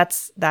 Mm-hmm. So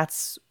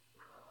that's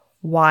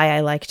why I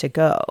like to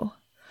go.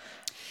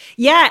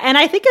 Yeah. And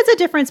I think it's a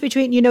difference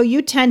between,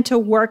 you tend to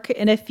work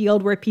in a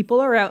field where people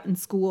are out in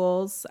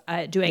schools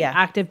doing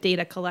active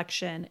data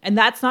collection. And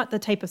that's not the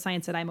type of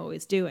science that I'm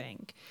always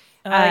doing.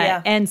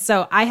 And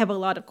so I have a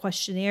lot of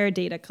questionnaire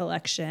data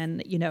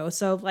collection,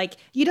 so like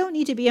you don't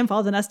need to be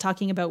involved in us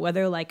talking about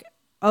whether like,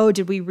 oh,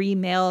 did we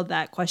remail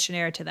that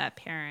questionnaire to that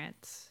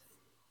parent?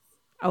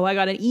 Oh, I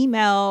got an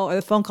email or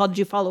the phone call. Did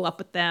you follow up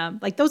with them?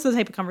 Like those are the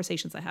type of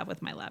conversations I have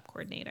with my lab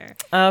coordinator.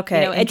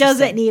 Okay. It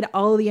doesn't need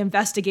all the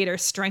investigator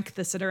strength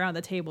to sit around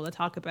the table to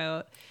talk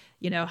about,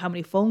 how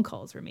many phone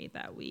calls were made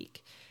that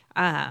week.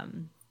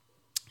 And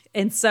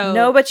so.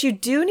 No, but you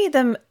do need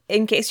them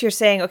in case you're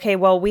saying, okay,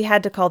 well, we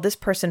had to call this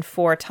person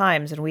 4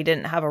 times and we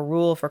didn't have a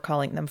rule for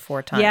calling them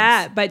 4 times.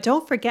 Yeah. But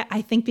don't forget,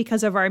 I think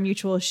because of our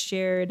mutual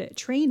shared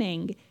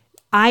training,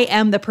 I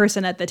am the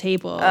person at the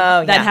table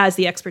that has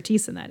the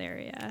expertise in that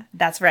area.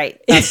 That's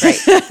right. That's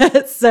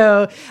right.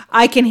 So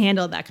I can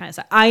handle that kind of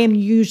stuff. I am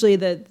usually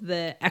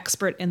the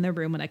expert in the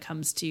room when it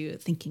comes to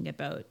thinking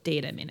about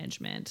data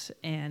management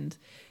and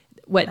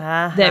what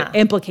the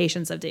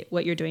implications of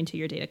what you're doing to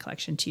your data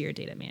collection, to your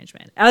data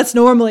management. That's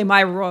normally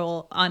my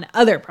role on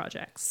other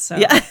projects. So.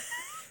 Yeah.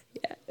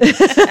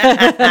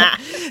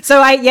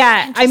 So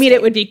I mean,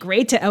 it would be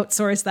great to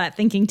outsource that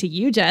thinking to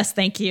you, Jess.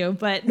 Thank you.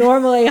 But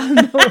normally I'm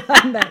the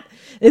one that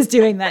is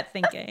doing that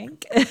thinking.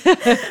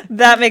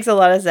 That makes a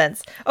lot of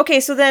sense. Okay.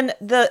 So then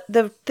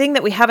the thing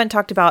that we haven't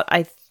talked about,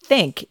 I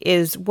think,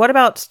 is what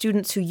about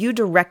students who you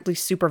directly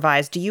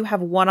supervise? Do you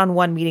have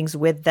one-on-one meetings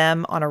with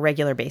them on a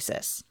regular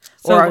basis?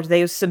 Or are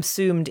they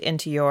subsumed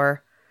into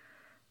your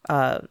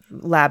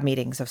lab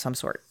meetings of some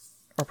sort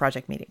or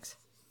project meetings?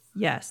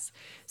 Yes.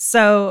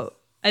 So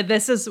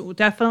this is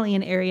definitely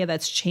an area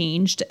that's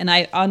changed. And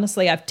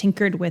I've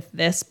tinkered with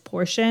this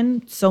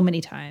portion so many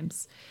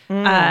times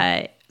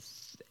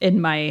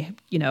in my,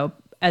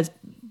 as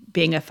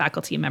being a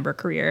faculty member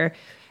career.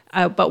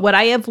 But what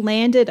I have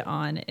landed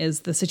on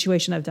is the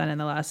situation I've done in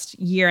the last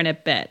year and a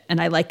bit,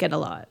 and I like it a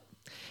lot.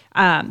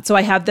 So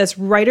I have this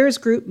writers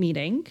group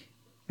meeting,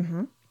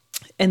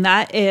 and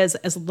that is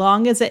as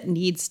long as it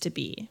needs to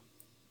be.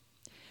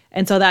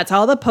 And so that's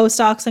all the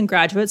postdocs and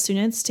graduate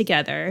students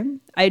together.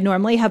 I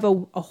normally have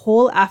a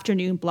whole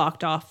afternoon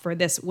blocked off for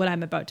this, what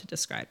I'm about to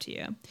describe to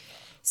you.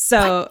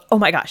 So, oh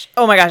my gosh,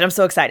 I'm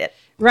so excited.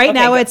 Right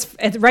now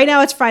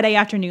it's Friday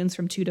afternoons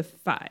from 2 to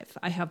 5.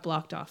 I have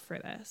blocked off for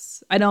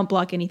this. I don't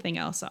block anything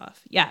else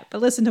off. Yeah,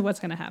 but listen to what's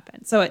going to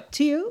happen. So at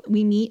 2,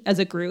 we meet as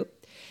a group.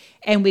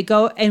 And we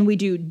go and we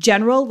do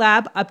general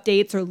lab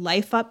updates or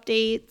life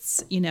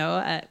updates.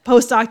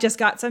 Postdoc just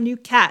got some new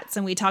cats,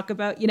 and we talk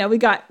about, we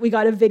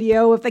got a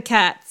video of the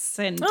cats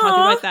and talk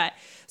about that.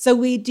 So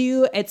we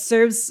do. This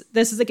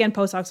is again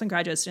postdocs and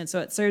graduate students, so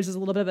it serves as a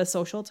little bit of a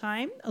social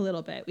time. A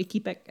little bit. We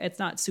keep it. It's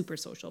not super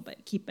social,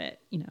 but keep it,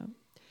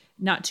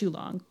 not too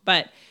long.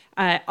 But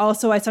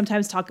also, I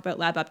sometimes talk about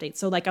lab updates.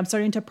 So like I'm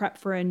starting to prep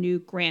for a new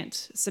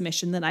grant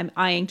submission that I'm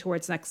eyeing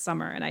towards next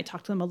summer, and I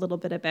talk to them a little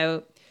bit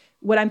about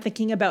what I'm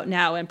thinking about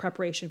now in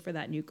preparation for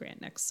that new grant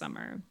next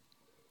summer.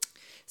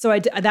 So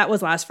that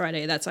was last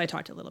Friday. That's what I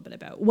talked a little bit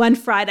about. One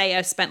Friday,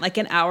 I spent like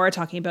an hour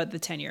talking about the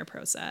tenure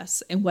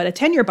process and what a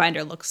tenure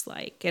binder looks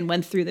like and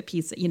went through the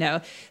piece,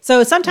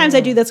 So sometimes I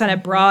do this kind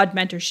of broad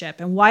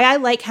mentorship. And why I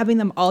like having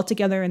them all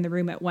together in the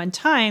room at one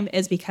time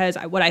is because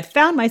what I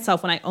found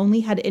myself when I only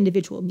had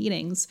individual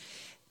meetings,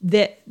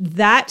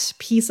 that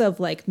piece of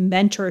like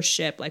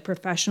mentorship, like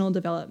professional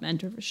development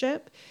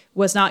mentorship,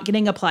 was not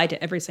getting applied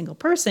to every single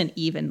person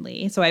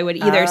evenly. So I would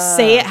either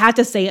have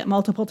to say it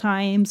multiple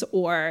times,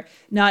 or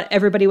not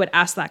everybody would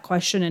ask that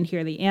question and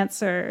hear the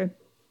answer.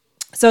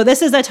 So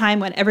this is a time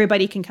when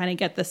everybody can kind of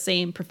get the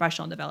same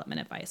professional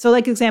development advice. So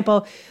like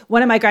example,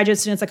 one of my graduate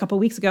students a couple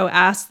of weeks ago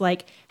asked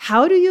like,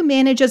 how do you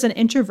manage as an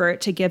introvert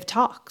to give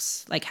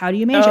talks? Like, how do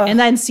you manage it? And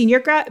then senior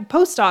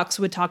postdocs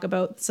would talk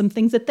about some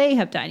things that they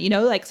have done,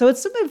 so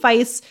it's some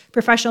advice,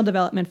 professional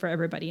development for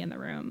everybody in the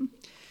room.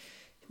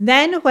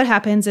 Then what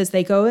happens is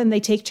they go and they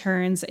take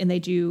turns and they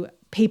do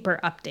paper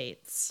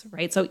updates,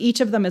 right? So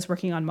each of them is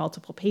working on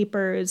multiple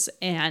papers,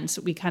 and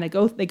we kind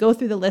of they go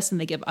through the list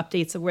and they give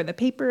updates of where the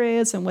paper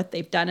is and what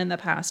they've done in the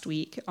past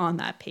week on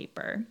that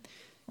paper.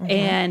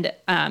 And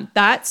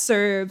that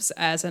serves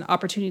as an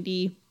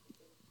opportunity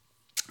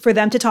for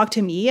them to talk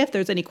to me if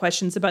there's any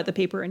questions about the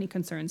paper, any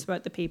concerns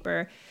about the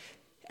paper,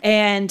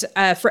 and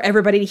for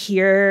everybody to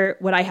hear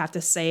what I have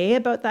to say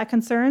about that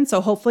concern.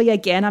 So hopefully,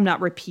 again, I'm not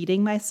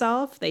repeating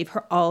myself. They've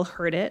all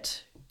heard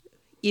it.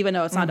 Even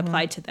though it's not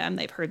applied to them,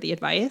 they've heard the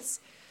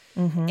advice.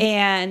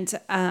 And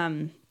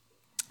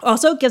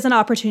also gives an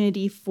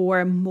opportunity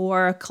for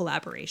more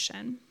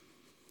collaboration.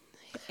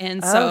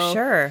 And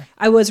so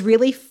I was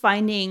really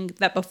finding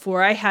that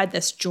before I had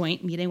this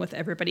joint meeting with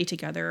everybody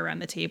together around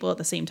the table at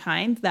the same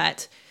time,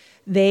 that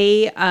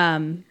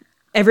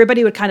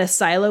everybody would kind of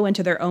silo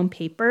into their own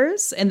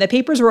papers, and the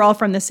papers were all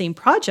from the same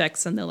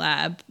projects in the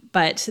lab,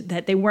 but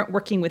that they weren't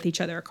working with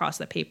each other across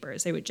the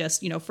papers. They would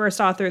just,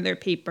 first author their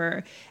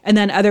paper, and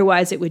then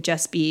otherwise it would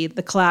just be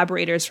the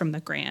collaborators from the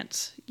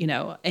grant,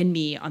 and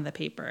me on the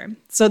paper.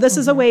 So this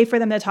is a way for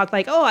them to talk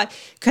like, oh,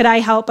 could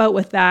I help out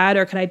with that,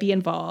 or could I be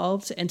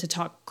involved, and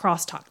to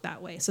cross-talk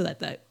that way so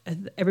that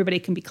everybody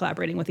can be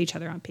collaborating with each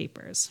other on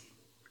papers.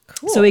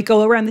 Cool. So we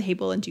go around the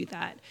table and do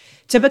that.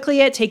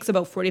 Typically, it takes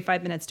about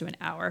 45 minutes to an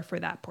hour for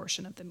that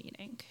portion of the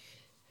meeting.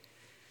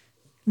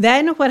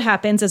 Then what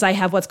happens is I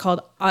have what's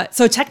called,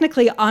 so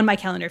technically on my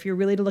calendar, if you're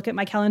really to look at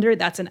my calendar,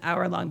 that's an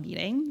hour-long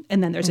meeting.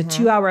 And then there's a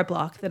 2-hour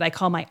block that I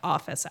call my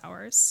office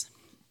hours.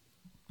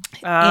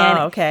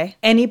 Okay.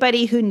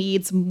 Anybody who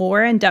needs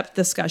more in-depth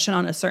discussion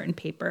on a certain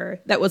paper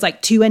that was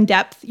like too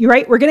in-depth, you're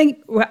right,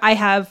 I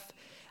have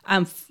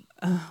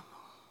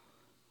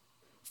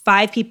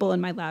 5 people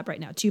in my lab right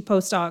now, 2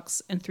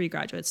 postdocs and 3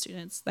 graduate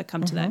students that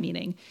come to that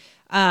meeting.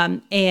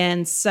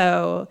 And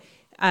so,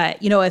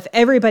 if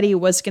everybody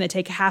was going to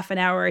take half an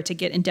hour to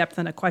get in depth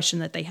on a question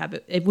that they have,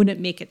 it wouldn't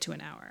make it to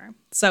an hour.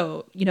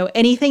 So,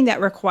 anything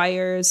that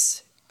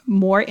requires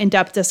more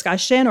in-depth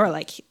discussion or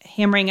like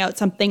hammering out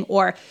something,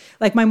 or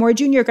like my more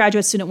junior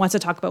graduate student wants to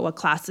talk about what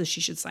classes she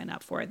should sign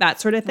up for,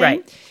 that sort of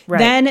thing. Right.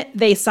 Then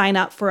they sign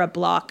up for a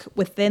block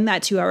within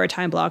that 2-hour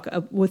time block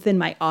within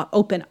my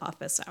open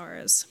office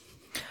hours.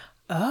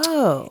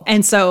 Oh.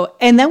 And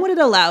then what it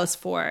allows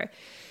for,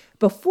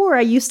 before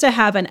I used to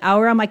have an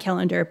hour on my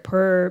calendar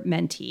per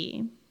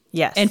mentee.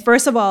 Yes. And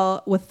first of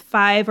all, with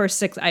 5 or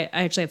 6, I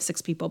actually have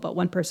 6 people, but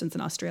one person's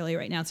in Australia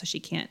right now, so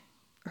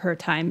her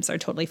times are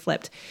totally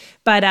flipped.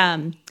 But,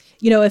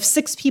 if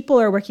 6 people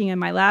are working in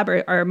my lab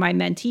or my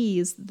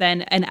mentees,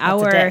 then an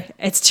hour,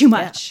 it's too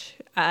much.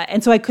 Yeah.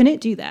 And so I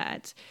couldn't do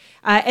that.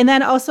 And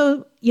then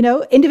also,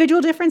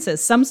 individual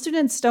differences. Some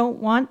students don't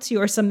want to,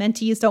 or some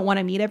mentees don't want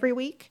to meet every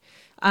week.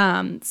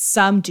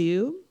 Some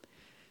do.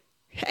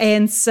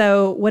 And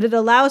so what it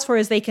allows for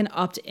is they can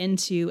opt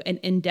into an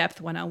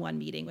in-depth one-on-one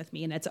meeting with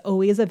me, and it's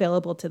always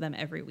available to them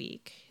every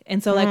week.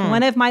 And so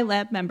one of my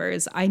lab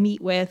members I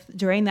meet with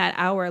during that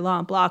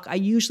hour-long block, I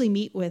usually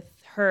meet with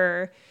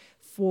her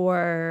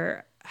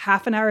for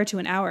half an hour to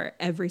an hour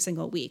every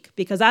single week,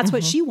 because that's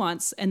what she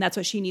wants and that's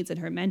what she needs in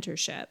her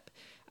mentorship.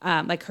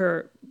 Like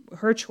her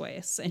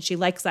choice, and she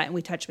likes that, and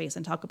we touch base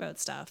and talk about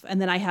stuff.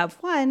 And then I have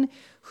one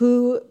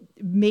who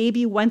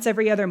maybe once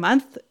every other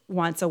month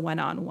wants a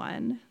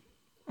one-on-one,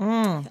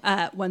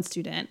 one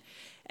student.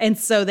 And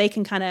so they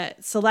can kind of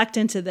select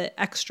into the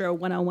extra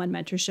one-on-one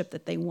mentorship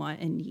that they want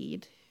and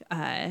need.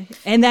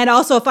 And then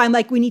also if I'm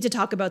like, we need to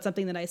talk about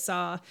something that I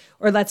saw,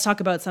 or let's talk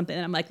about something,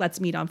 and I'm like, let's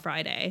meet on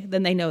Friday,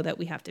 then they know that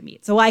we have to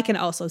meet. So I can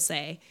also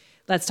say,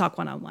 let's talk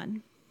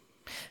one-on-one.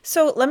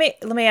 So let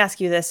me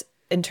ask you this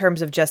in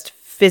terms of just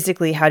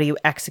physically, how do you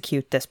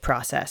execute this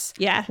process?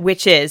 Yeah.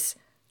 Which is,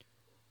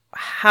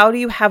 how do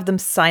you have them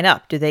sign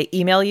up? Do they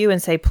email you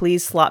and say,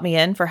 please slot me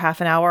in for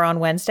half an hour on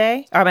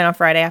on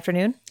Friday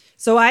afternoon?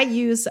 So I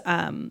use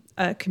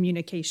a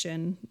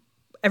communication.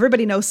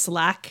 Everybody knows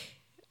Slack.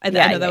 I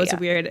know that was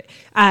weird.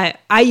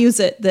 I use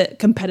the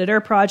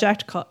competitor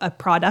product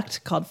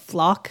called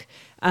Flock,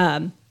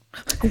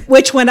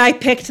 which when I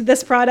picked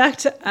this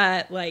product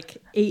like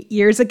 8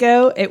 years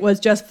ago, it was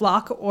just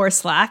Flock or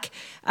Slack.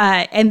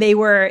 And they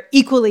were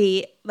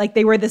equally, like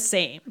they were the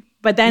same.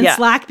 But then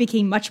Slack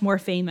became much more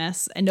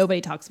famous and nobody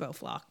talks about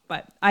Flock,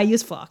 but I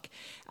use Flock.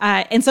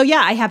 And so,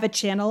 I have a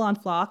channel on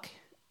Flock,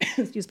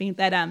 excuse me,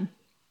 that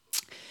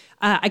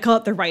I call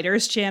it the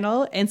writers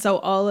channel. And so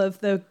all of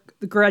the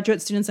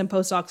graduate students and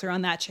postdocs are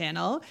on that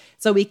channel.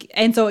 So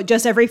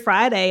just every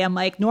Friday, I'm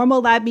like,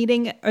 normal lab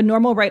meeting, a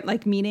normal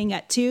meeting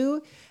at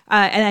 2,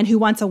 and then who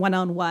wants a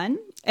one-on-one.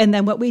 And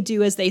then what we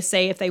do is they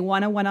say if they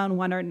want a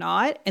one-on-one or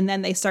not, and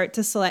then they start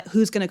to select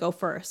who's going to go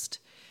first.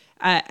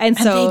 And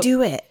so they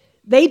do it.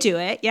 They do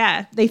it.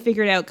 Yeah. They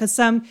figure it out. Cause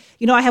I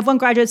have one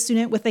graduate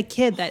student with a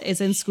kid that is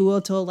in school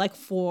till like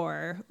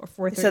 4 or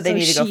 4:30. So they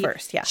need to go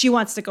first. Yeah. She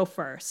wants to go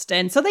first.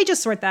 And so they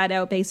just sort that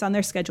out based on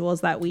their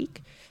schedules that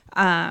week.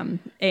 And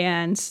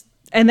then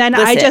listen,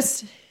 I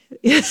just,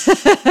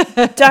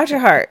 Dr.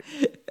 Hart.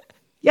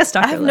 Yes,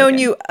 Dr. I've known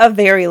you a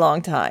very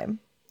long time,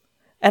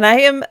 and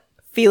I am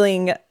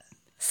feeling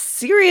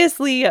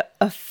seriously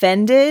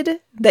offended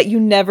that you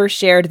never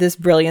shared this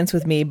brilliance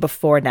with me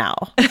before now.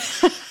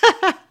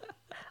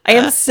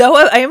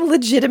 I am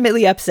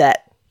legitimately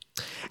upset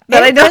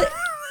that I don't.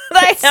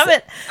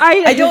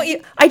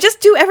 I just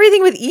do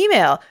everything with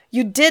email.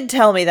 You did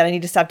tell me that I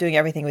need to stop doing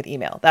everything with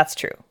email. That's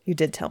true. You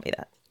did tell me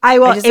that. I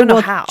just don't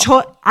know how.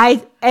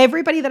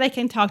 Everybody that I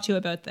can talk to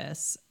about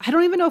this, I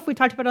don't even know if we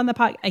talked about it on the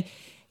podcast.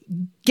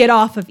 Get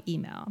off of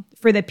email.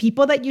 For the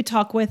people that you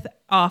talk with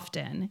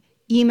often,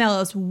 email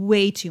is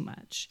way too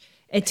much.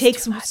 It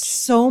takes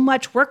so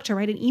much work to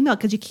write an email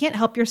because you can't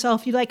help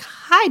yourself. You're like,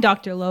 hi,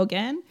 Dr.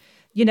 Logan.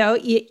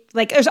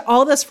 There's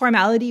all this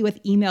formality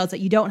with emails that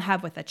you don't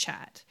have with a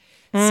chat.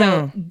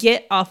 So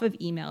get off of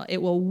email.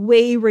 It will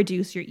way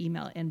reduce your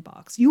email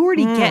inbox. You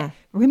already get,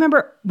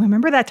 remember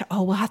that,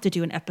 we'll have to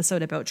do an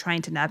episode about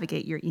trying to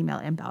navigate your email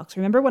inbox.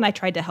 Remember when I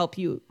tried to help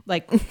you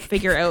like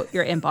figure out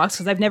your inbox?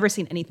 Because I've never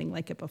seen anything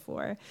like it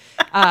before.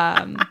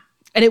 And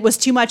it was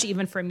too much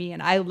even for me.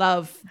 And I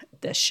love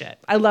this shit.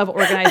 I love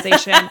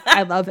organization.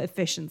 I love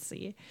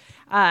efficiency.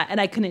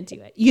 And I couldn't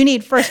do it. You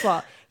need, first of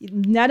all,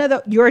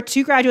 your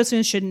 2 graduate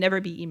students should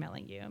never be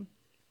emailing you.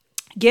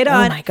 Get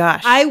on. Oh my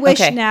gosh. I wish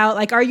now,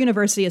 like our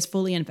university is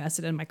fully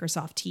invested in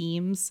Microsoft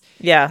Teams.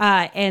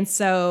 Yeah. And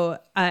so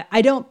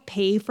I don't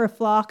pay for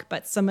Flock,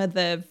 but some of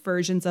the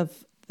versions of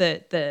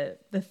the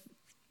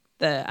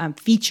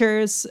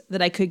features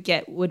that I could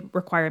get would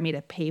require me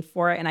to pay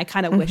for it. And I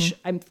kind of wish,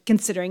 I'm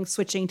considering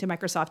switching to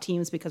Microsoft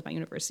Teams because my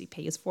university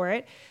pays for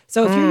it.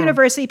 So if your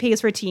university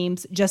pays for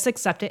Teams, just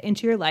accept it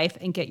into your life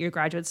and get your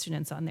graduate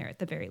students on there at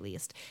the very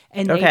least.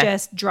 And they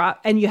just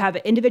drop, and you have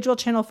an individual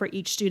channel for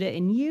each student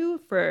and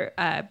you for,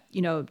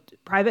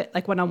 private,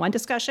 like one-on-one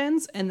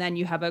discussions. And then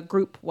you have a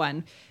group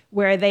one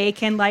where they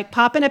can like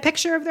pop in a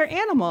picture of their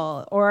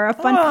animal or a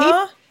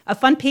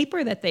fun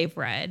paper that they've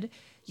read.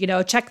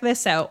 Check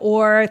this out,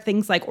 or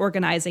things like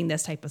organizing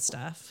this type of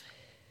stuff.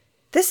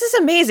 This is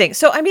amazing.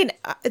 So, I mean,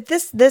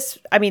 this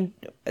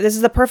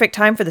is the perfect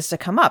time for this to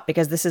come up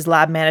because this is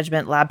lab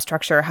management, lab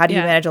structure. How do you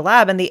manage a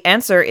lab? And the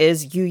answer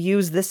is you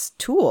use this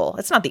tool.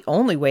 It's not the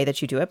only way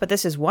that you do it, but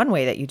this is one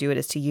way that you do it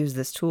is to use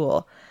this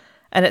tool.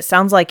 And it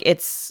sounds like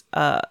it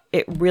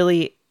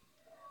really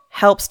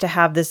helps to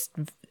have this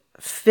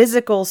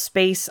physical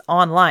space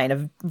online,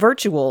 a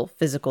virtual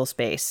physical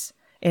space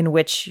in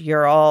which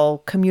you're all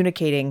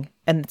communicating,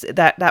 and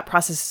that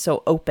process is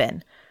so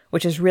open,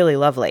 which is really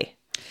lovely.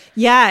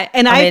 Yeah,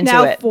 and I've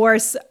now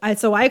forced.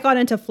 So I got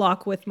into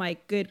Flock with my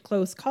good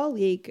close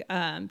colleague,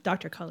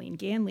 Dr. Colleen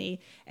Ganley,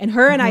 and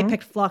her and I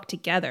picked Flock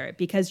together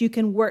because you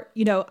can work.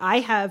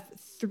 I have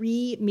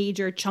 3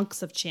 major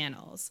chunks of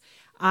channels.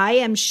 I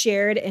am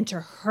shared into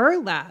her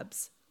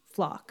lab's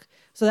Flock.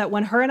 So that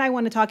when her and I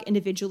want to talk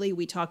individually,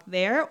 we talk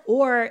there,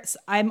 or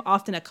I'm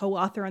often a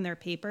co-author on their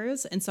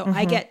papers. And so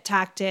I get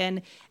tacked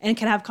in and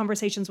can have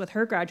conversations with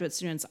her graduate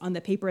students on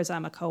the papers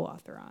I'm a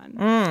co-author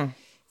on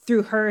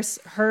through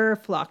her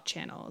Flock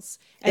channels.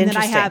 And then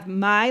I have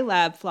my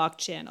lab Flock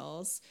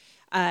channels,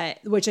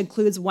 which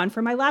includes one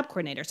for my lab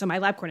coordinator. So my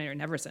lab coordinator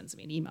never sends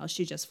me an email.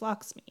 She just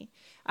Flocks me.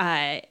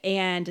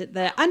 And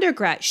the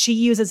undergrad, she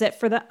uses it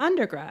for the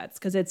undergrads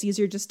because it's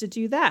easier just to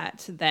do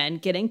that than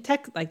getting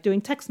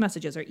doing text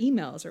messages or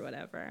emails or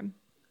whatever.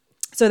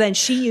 So then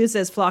she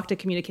uses Flock to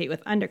communicate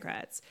with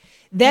undergrads.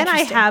 Then I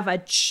have a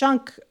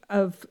chunk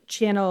of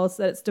channels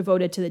that's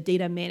devoted to the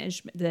data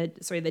management,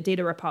 the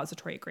data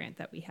repository grant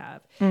that we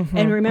have.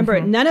 And remember,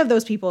 none of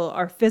those people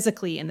are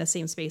physically in the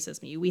same space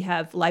as me. We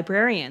have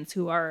librarians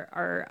who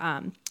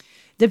are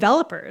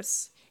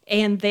developers,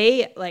 and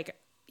they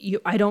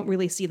I don't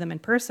really see them in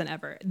person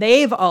ever.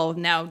 They've all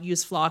now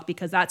used Flock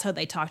because that's how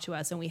they talk to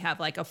us. And we have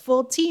like a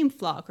full team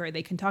Flock, or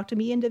they can talk to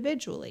me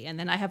individually. And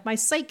then I have my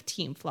psych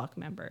team Flock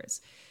members.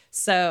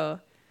 So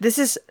this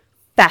is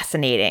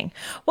fascinating.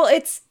 Well,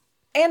 it's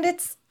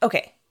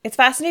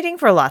fascinating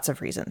for lots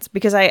of reasons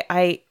because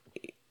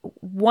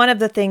one of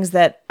the things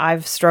that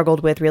I've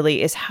struggled with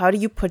really is how do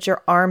you put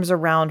your arms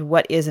around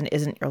what is and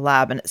isn't your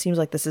lab? And it seems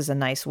like this is a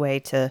nice way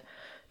to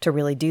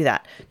really do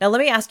that. Now, let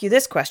me ask you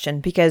this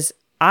question because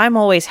I'm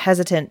always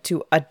hesitant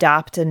to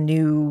adopt a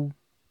new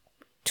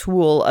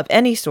tool of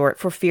any sort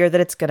for fear that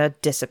it's going to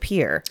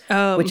disappear,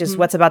 which is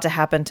what's about to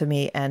happen to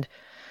me and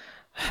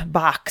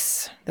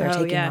Box. They're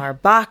taking our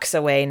Box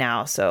away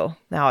now. So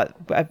now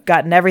I've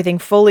gotten everything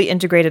fully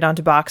integrated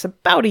onto Box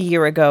about a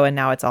year ago, and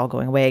now it's all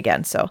going away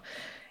again. So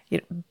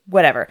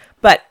whatever.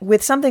 But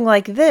with something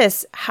like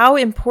this, how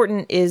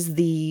important is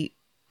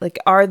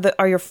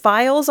are your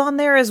files on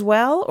there as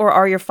well, or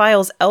are your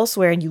files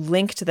elsewhere and you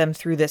link to them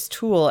through this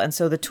tool, and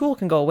so the tool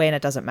can go away and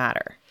it doesn't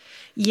matter?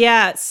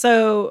 Yeah.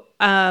 So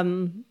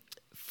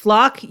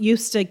Flock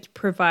used to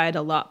provide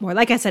a lot more.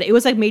 Like I said, it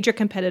was a major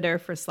competitor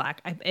for Slack.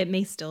 It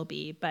may still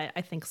be, but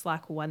I think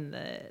Slack won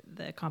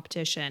the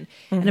competition.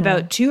 And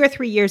about 2 or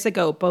 3 years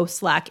ago, both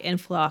Slack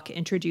and Flock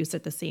introduced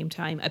at the same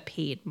time a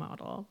paid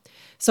model.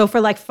 So for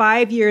like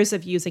 5 years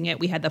of using it,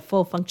 we had the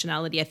full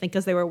functionality, I think,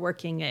 because they were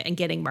working and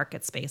getting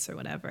market space or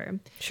whatever.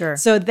 Sure.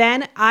 So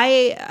then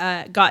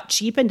I got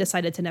cheap and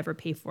decided to never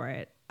pay for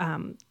it.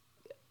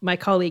 My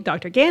colleague,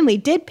 Dr.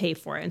 Ganley, did pay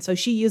for it. And so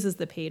she uses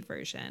the paid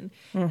version,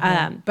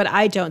 but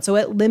I don't. So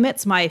it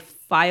limits my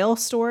file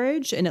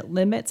storage and it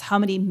limits how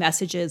many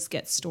messages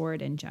get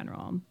stored in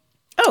general.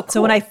 Oh, cool.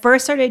 So when I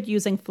first started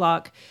using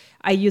Flock,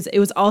 it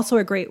was also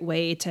a great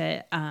way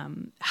to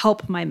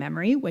help my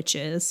memory, which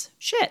is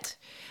shit.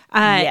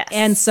 Yes.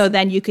 And so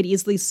then you could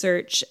easily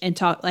search and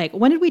talk, like,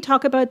 when did we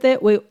talk about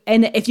that?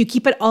 And if you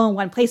keep it all in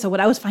one place. So what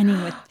I was finding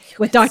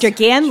with Dr.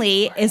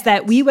 Ganley is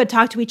that we would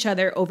talk to each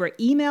other over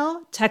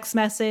email, text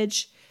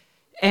message,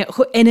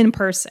 and in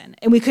person.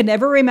 And we could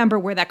never remember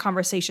where that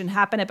conversation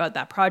happened about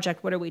that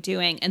project. What are we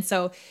doing? And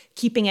so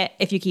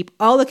if you keep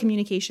all the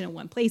communication in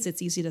one place,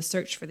 it's easy to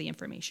search for the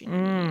information you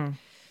need.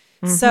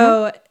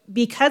 So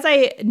because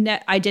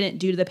I didn't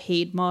do the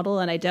paid model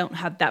and I don't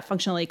have that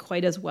functionality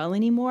quite as well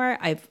anymore,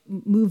 I've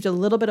moved a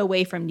little bit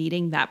away from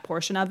needing that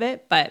portion of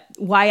it. But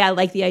why I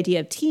like the idea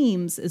of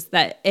Teams is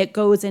that it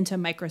goes into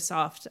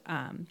Microsoft,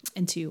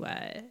 into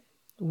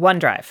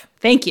OneDrive.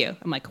 Thank you.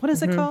 I'm like, what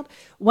is it called?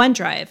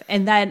 OneDrive.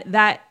 And then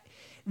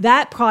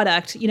that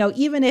product,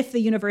 even if the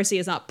university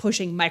is not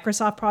pushing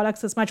Microsoft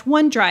products as much,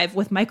 OneDrive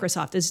with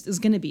Microsoft is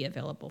going to be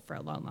available for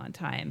a long, long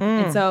time.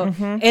 And so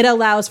it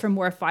allows for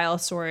more file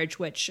storage,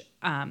 which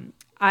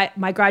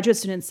my graduate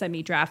students send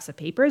me drafts of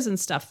papers and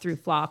stuff through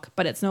Flock,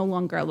 but it's no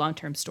longer a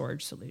long-term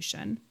storage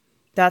solution.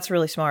 That's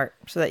really smart,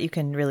 so that you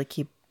can really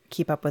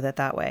keep up with it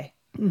that way.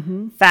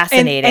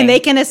 Fascinating. And they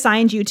can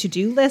assign you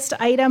to-do list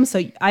items.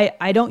 So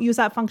I don't use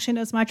that function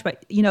as much,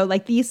 but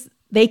like these,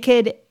 they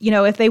could,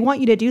 if they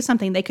want you to do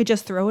something, they could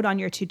just throw it on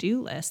your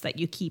to-do list that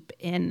you keep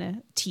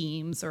in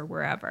Teams or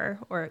wherever,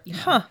 or,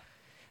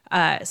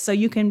 so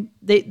you can,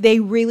 they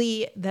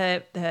really,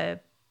 the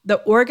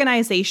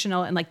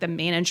organizational and like the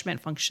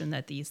management function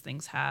that these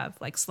things have,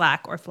 like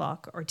Slack or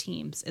Flock or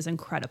Teams, is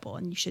incredible.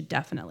 And you should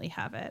definitely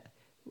have it.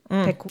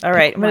 All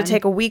right. I'm going to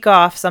take a week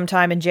off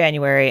sometime in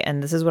January,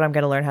 and this is what I'm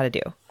going to learn how to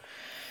do.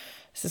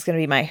 This is going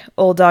to be my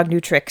old dog,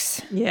 new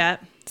tricks. Yeah.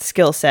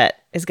 Skill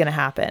set is going to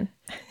happen.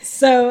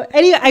 So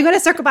anyway, I'm going to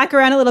circle back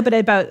around a little bit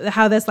about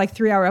how this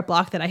 3-hour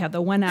block that I have,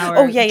 the 1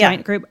 hour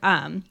giant group.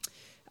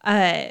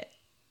 Why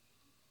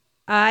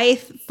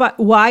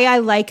I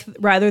like,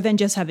 rather than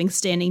just having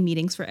standing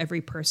meetings for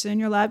every person in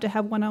your lab, to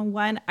have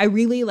one-on-one, I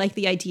really like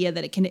the idea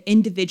that it can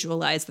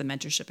individualize the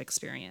mentorship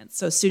experience.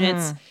 So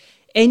students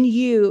and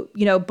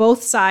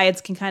both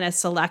sides can kind of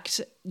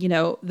select,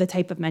 the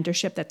type of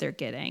mentorship that they're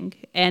getting.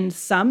 And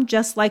some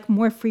just like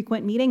more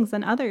frequent meetings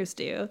than others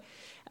do.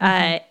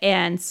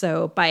 And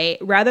so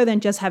rather than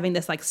just having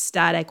this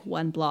static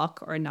one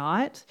block or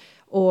not,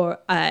 or,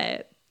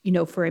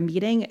 for a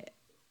meeting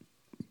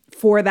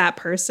for that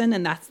person,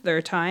 and that's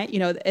their time,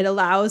 it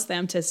allows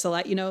them to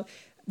select,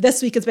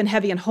 this week has been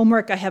heavy in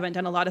homework. I haven't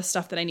done a lot of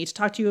stuff that I need to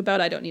talk to you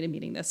about. I don't need a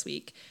meeting this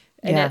week.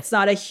 And it's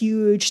not a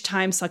huge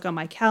time suck on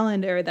my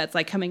calendar that's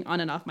coming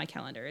on and off my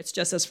calendar. It's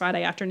just this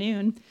Friday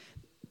afternoon.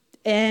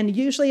 And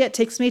usually it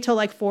takes me till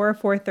 4 or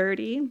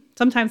 4:30,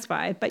 sometimes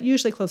 5, but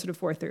usually closer to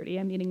 4:30.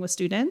 I'm meeting with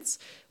students,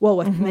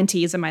 with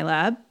mentees in my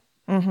lab.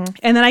 And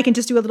then I can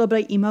just do a little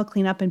bit of email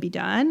cleanup and be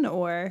done,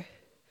 or,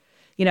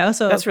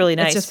 so that's really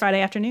nice. It's just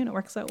Friday afternoon. It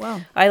works out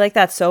well. I like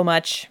that so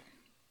much.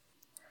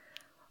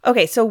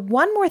 Okay, so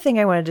one more thing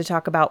I wanted to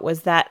talk about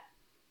was that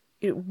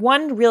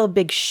one real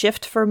big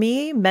shift for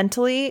me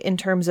mentally in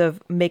terms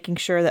of making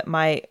sure that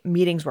my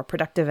meetings were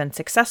productive and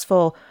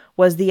successful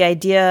was the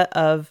idea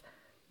of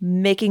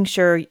making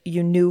sure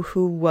you knew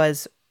who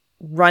was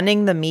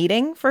running the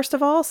meeting. First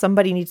of all,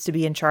 somebody needs to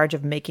be in charge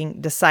of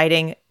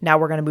deciding, now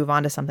we're going to move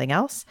on to something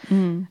else.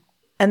 And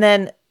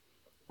then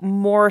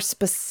more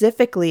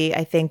specifically,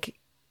 I think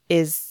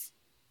is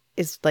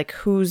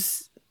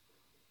who's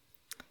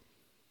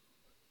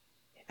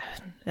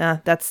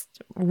that's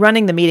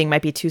running the meeting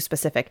might be too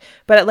specific,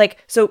 but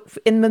so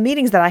in the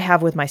meetings that I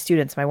have with my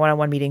students, my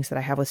one-on-one meetings that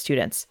I have with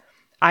students,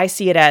 I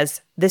see it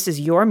as, this is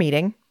your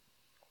meeting.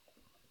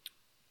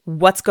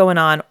 What's going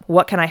on?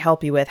 What can I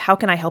help you with? How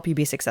can I help you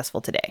be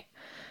successful today?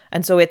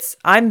 And so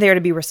I'm there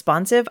to be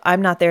responsive.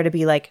 I'm not there to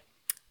be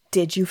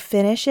did you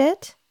finish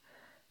it?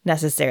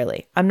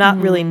 Necessarily. I'm not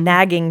really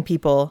nagging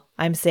people.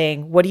 I'm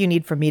saying, what do you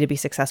need from me to be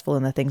successful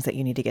in the things that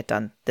you need to get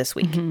done this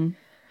week?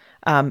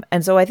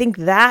 And so I think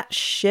that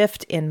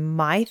shift in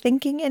my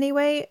thinking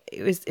anyway,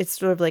 it's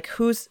sort of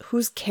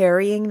who's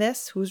carrying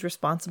this, who's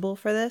responsible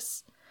for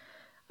this,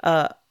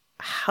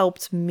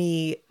 helped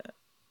me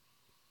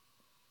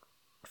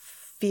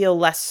feel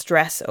less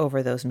stress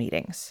over those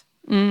meetings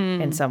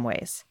in some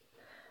ways.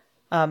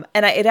 And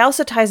it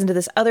also ties into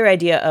this other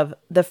idea of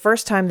the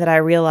first time that I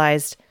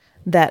realized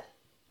that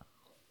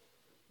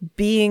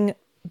being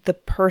the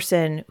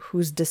person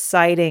who's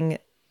deciding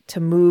to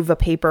move a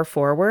paper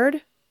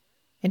forward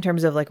in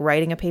terms of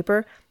writing a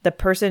paper, the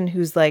person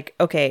who's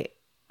okay,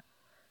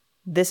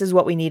 this is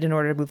what we need in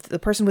order to move, the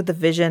person with the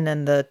vision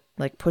and the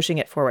pushing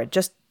it forward,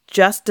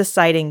 just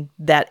deciding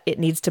that it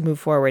needs to move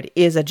forward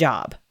is a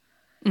job.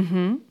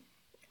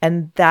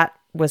 And that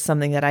was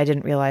something that I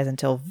didn't realize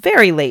until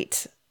very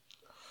late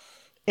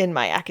in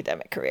my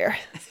academic career.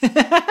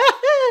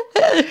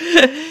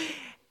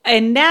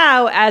 And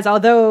now,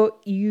 although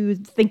you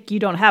think you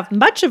don't have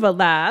much of a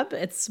lab,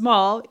 it's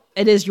small,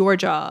 it is your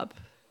job.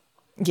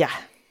 Yeah.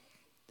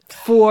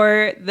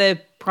 For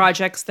the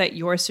projects that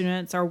your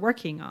students are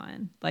working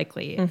on,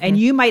 likely. And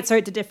you might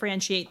start to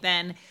differentiate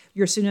then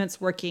your students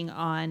working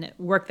on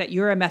work that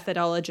you're a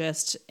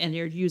methodologist and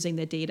you're using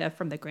the data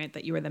from the grant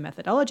that you were the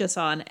methodologist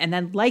on. And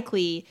then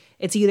likely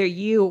it's either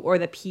you or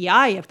the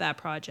PI of that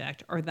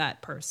project or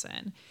that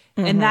person.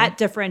 And that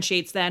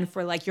differentiates then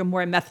for your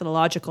more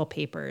methodological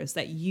papers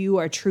that you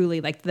are truly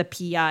the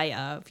PI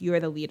of, you're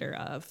the leader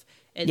of.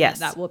 And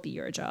that will be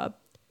your job.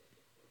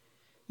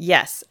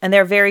 Yes. And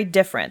they're very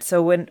different.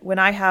 So when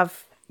I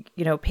have,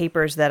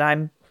 papers that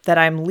I'm that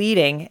I'm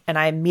leading and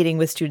I'm meeting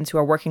with students who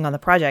are working on the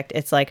project,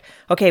 it's like,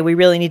 okay, we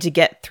really need to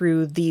get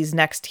through these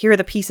next, here are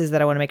the pieces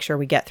that I want to make sure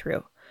we get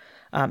through.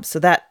 So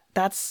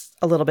that's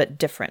a little bit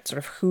different, sort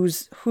of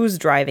who's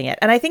driving it.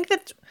 And I think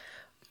that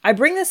I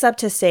bring this up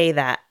to say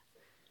that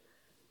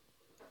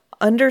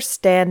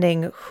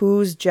understanding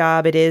whose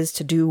job it is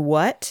to do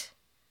what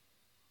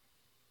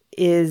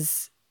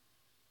is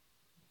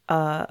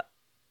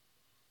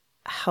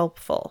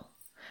helpful.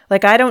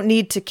 Like, I don't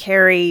need to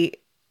carry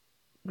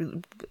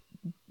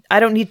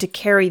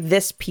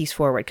this piece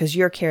forward because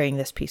you're carrying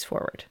this piece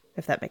forward,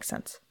 if that makes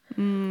sense.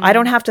 I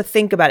don't have to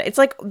think about it. It's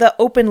like the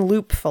open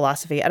loop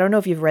philosophy. I don't know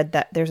if you've read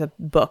that. There's a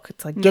book.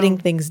 It's like Getting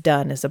Things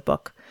Done is a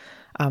book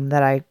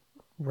that I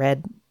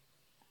read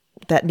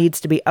that needs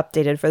to be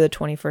updated for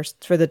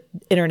the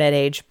internet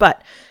age.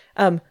 But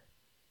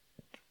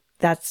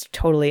that's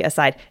totally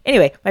aside.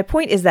 Anyway, my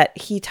point is that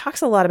he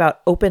talks a lot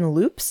about open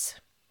loops,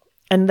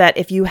 and that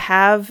if you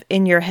have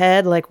in your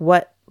head, like,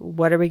 what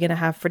are we going to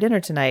have for dinner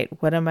tonight?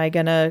 What am I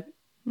going to,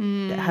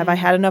 have I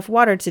had enough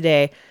water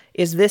today?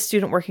 Is this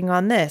student working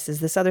on this? Is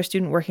this other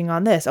student working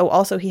on this? Oh,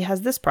 also he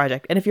has this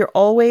project. And if you're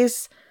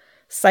always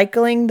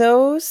cycling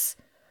those,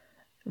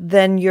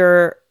 then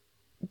your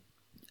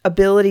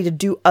ability to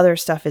do other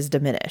stuff is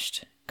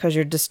diminished because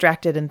you're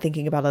distracted and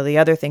thinking about all the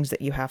other things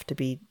that you have to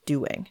be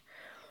doing.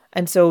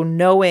 And so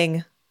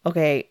knowing,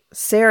 okay,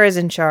 Sarah's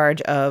in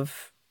charge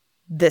of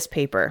this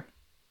paper.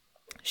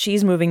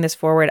 She's moving this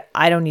forward.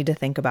 I don't need to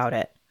think about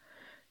it.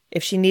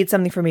 If she needs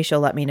something from me,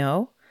 she'll let me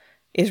know,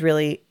 is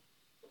really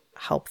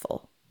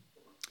helpful.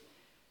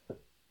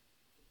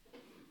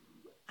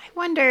 I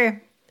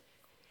wonder,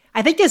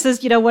 I think this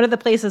is, one of the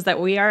places that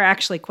we are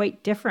actually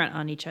quite different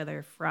on each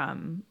other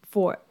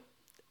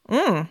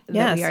Yes.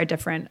 That we are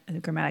different.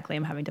 Grammatically,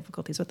 I'm having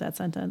difficulties with that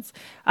sentence.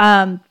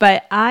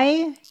 But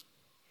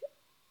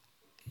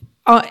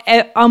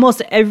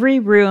almost every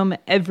room,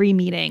 every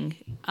meeting,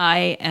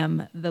 I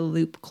am the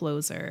loop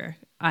closer.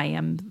 I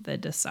am the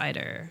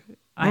decider.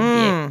 I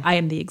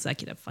am the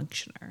executive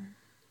functioner.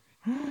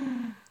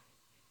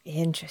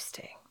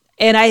 Interesting.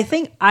 And I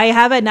think I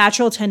have a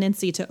natural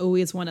tendency to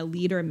always want to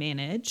lead or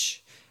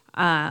manage.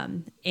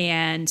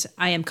 And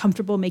I am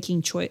comfortable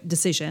making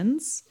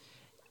decisions.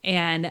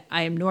 And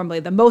I am normally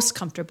the most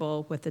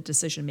comfortable with the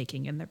decision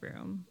making in the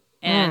room.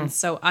 And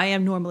so I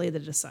am normally the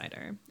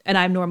decider. And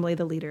I'm normally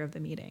the leader of the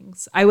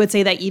meetings. I would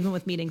say that even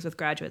with meetings with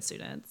graduate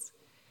students.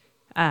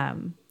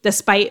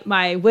 Despite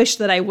my wish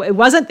that it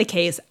wasn't the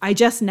case, I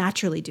just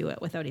naturally do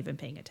it without even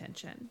paying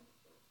attention.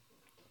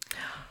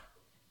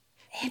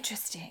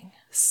 Interesting.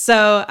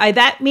 So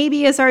that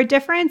maybe is our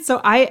difference.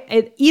 So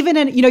even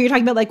in, you're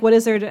talking about like, what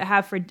is there to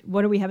have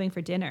what are we having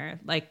for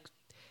dinner? Like,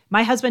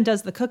 my husband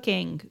does the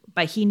cooking,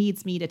 but he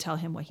needs me to tell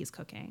him what he's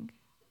cooking.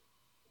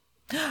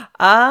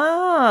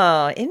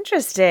 Oh,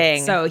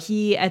 interesting. So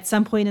he, at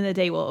some point in the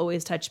day, will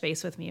always touch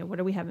base with me. What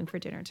are we having for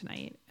dinner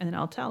tonight? And then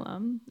I'll tell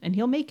him, and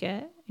he'll make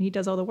it, and he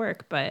does all the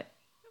work, but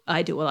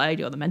I do all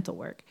the mental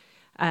work.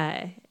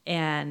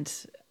 And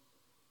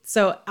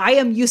so I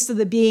am used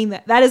to being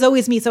that is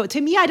always me. So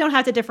to me, I don't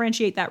have to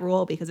differentiate that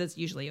role because it's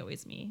usually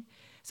always me.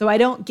 So I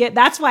don't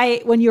that's why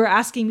when you were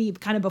asking me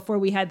kind of before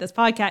we had this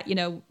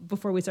podcast,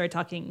 before we started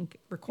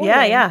recording,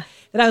 that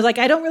I was like,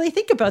 I don't really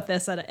think about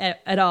this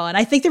at all. And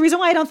I think the reason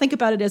why I don't think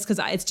about it is because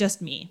it's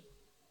just me.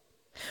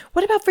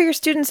 What about for your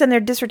students and their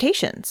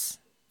dissertations?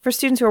 For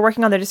students who are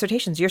working on their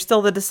dissertations, you're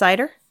still the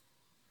decider?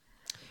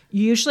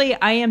 Usually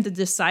I am the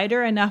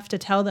decider enough to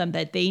tell them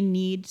that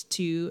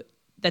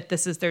that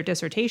this is their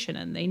dissertation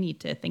and they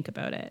need to think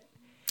about it.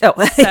 Oh,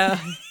 so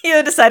you're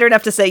the decider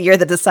enough to say you're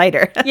the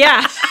decider.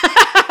 Yeah.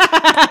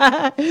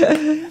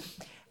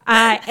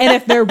 And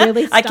if they're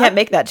really stuck, I can't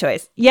make that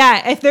choice.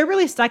 Yeah. If they're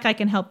really stuck, I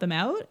can help them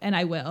out and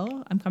I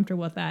will. I'm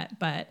comfortable with that.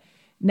 But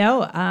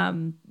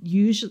no,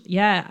 usually,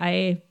 yeah.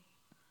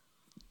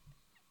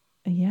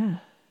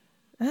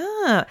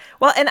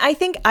 Well, and I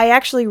think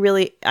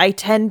I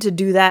tend to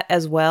do that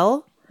as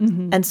well.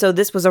 Mm-hmm. And so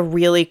this was a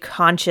really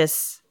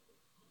conscious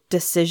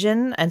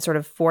decision and sort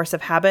of force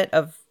of habit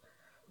of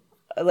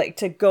like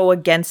to go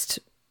against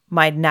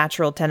my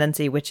natural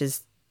tendency, which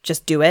is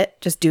just do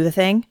the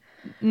thing.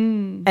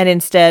 And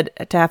instead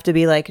to have to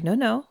be like,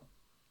 no,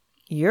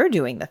 you're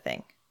doing the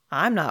thing.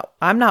 I'm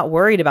not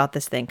worried about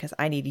this thing because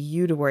I need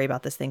you to worry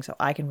about this thing so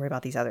I can worry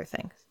about these other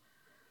things.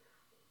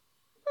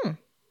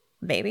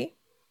 Maybe.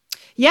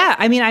 Yeah.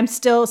 I mean,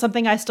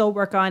 something I still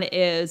work on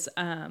is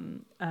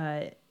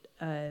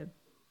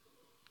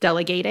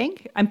delegating.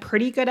 I'm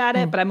pretty good at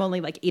it, but I'm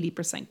only like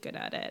 80% good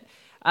at it.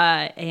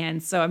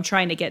 And so I'm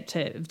trying to get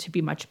to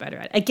be much better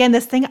at it. Again,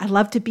 this thing, I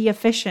love to be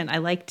efficient. I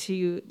like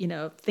to,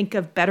 think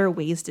of better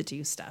ways to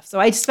do stuff. So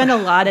I spend a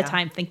lot of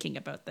time thinking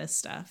about this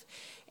stuff.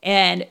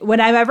 And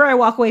whenever I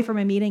walk away from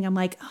a meeting, I'm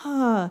like,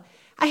 I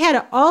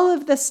had all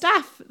of the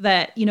staff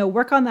that,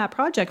 work on that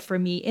project for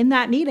me in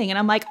that meeting. And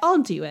I'm like, I'll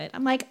do it.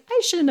 I'm like,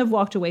 I shouldn't have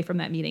walked away from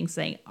that meeting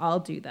saying, I'll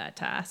do that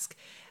task.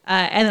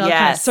 And then I'll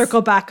kind of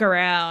circle back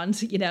around,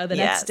 the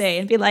next day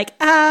and be like,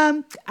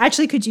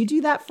 actually, could you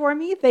do that for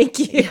me? Thank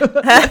you.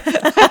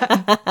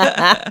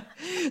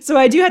 So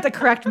I do have to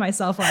correct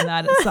myself on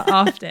that so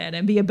often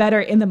and be a better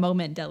in the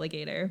moment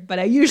delegator. But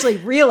I usually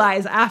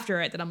realize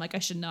after it that I'm like, I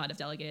should not have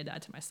delegated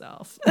that to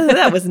myself.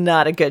 That was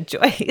not a good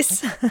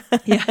choice.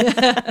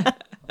 Yeah.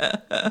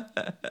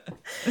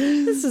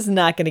 This is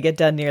not going to get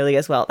done nearly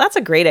as well. That's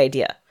a great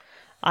idea.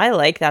 I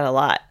like that a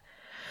lot.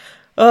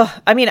 Oh,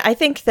 I mean, I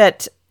think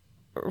that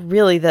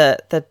really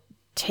the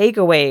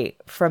takeaway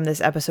from this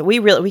episode,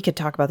 we could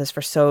talk about this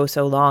for so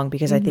long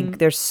because I think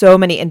there's so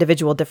many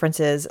individual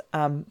differences.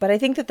 But I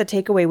think that the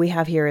takeaway we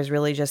have here is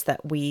really just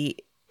that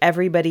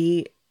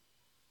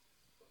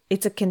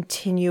it's a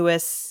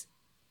continuous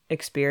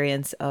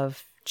experience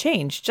of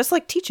change, just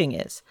like teaching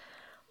is.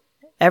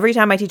 Every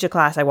time I teach a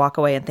class, I walk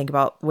away and think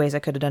about ways I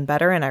could have done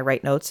better, and I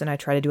write notes and I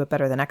try to do it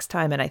better the next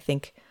time. And I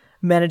think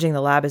managing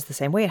the lab is the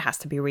same way. It has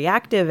to be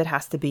reactive. It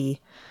has to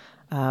be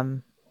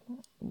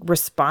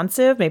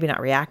responsive. Maybe not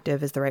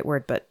reactive is the right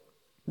word, but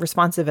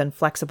responsive and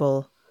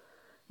flexible.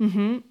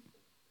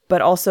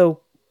 But also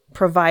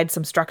provide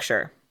some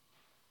structure.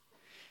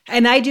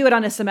 And I do it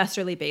on a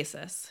semesterly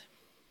basis.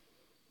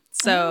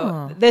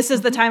 So this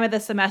is the time of the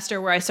semester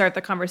where I start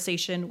the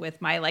conversation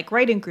with my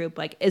writing group.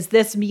 Is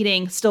this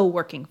meeting still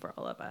working for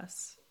all of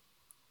us?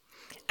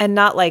 And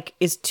not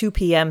is 2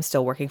 p.m.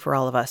 still working for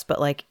all of us, but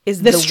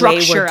is the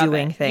way we're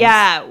doing things.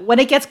 Yeah. When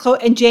it gets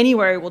close in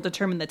January, we'll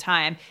determine the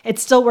time. It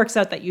still works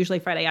out that usually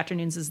Friday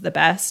afternoons is the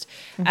best.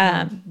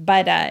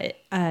 But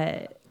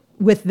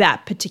with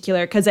that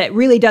particular, because it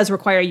really does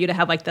require you to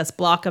have this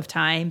block of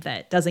time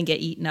that doesn't get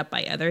eaten up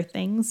by other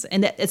things.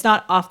 And it's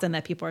not often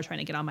that people are trying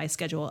to get on my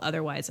schedule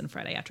otherwise on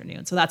Friday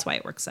afternoon. So that's why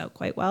it works out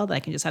quite well that I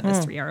can just have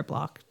this 3-hour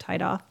block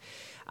tied off.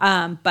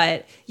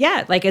 But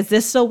yeah, is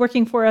this still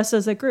working for us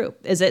as a group?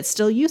 Is it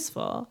still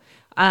useful?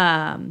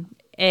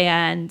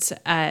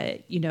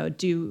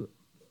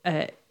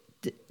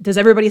 Does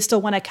everybody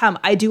still want to come?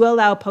 I do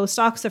allow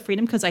postdocs the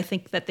freedom because I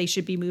think that they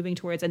should be moving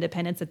towards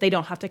independence, that they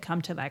don't have to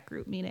come to that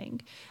group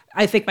meeting.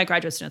 I think my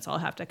graduate students all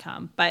have to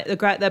come. But the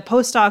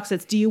postdocs,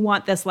 it's, do you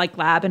want this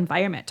lab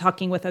environment,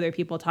 talking with other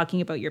people,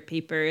 talking about your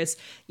papers,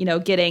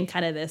 getting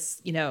kind of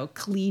this,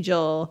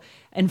 collegial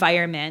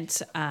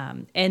environment.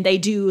 And they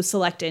do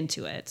select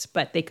into it,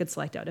 but they could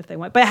select out if they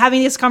want. But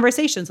having these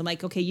conversations, I'm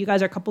like, okay, you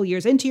guys are a couple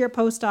years into your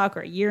postdoc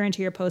or a year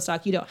into your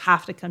postdoc. You don't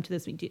have to come to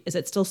this meeting. Is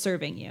it still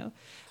serving you?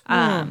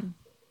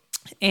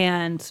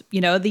 And,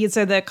 these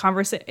are the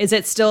conversations. Is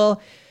it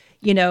still,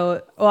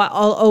 I'll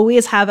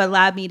always have a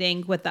lab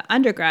meeting with the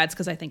undergrads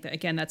because I think that,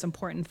 again, that's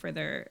important for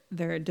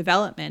their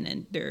development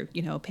and they're,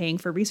 paying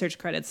for research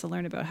credits to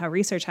learn about how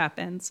research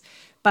happens.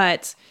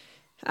 But,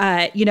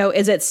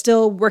 is it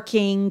still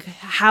working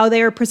how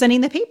they're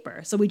presenting the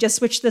paper? So we just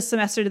switched this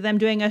semester to them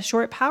doing a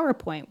short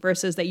PowerPoint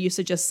versus they used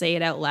to just say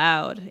it out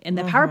loud. And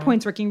the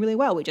PowerPoint's working really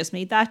well. We just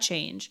made that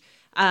change.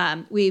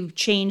 We've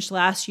changed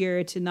last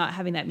year to not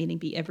having that meeting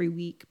be every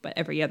week, but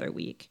every other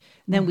week.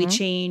 And then we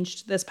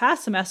changed this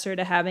past semester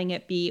to having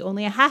it be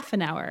only a half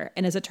an hour.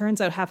 And as it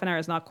turns out, half an hour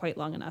is not quite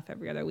long enough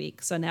every other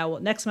week. So now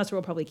next semester,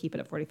 we'll probably keep it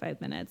at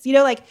 45 minutes.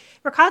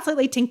 We're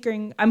constantly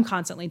tinkering. I'm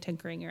constantly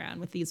tinkering around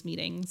with these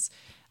meetings.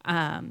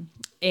 And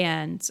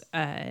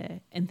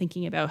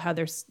thinking about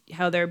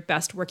how they're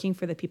best working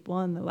for the people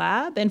in the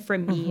lab and for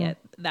me at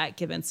that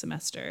given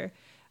semester.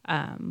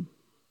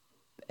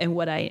 And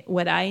what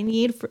I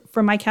need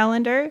for my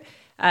calendar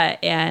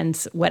and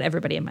what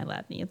everybody in my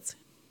lab needs.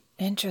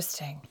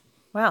 Interesting.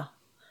 Well,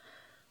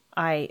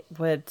 I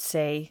would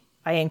say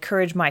I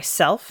encourage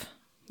myself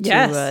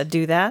to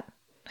do that.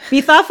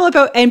 Be thoughtful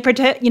about and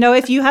protect.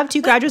 If you have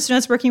 2 graduate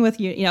students working with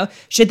you,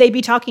 should they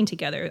be talking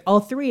together? All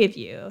 3 of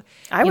you.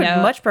 I would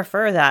much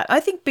prefer that.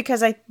 I think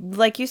because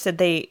like you said,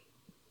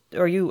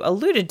 you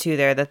alluded to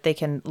there that they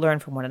can learn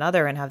from one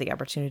another and have the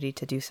opportunity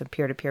to do some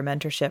peer-to-peer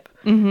mentorship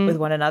with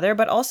one another,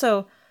 but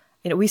also.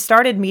 We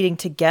started meeting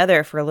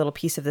together for a little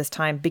piece of this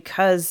time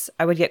because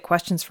I would get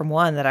questions from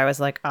one that I was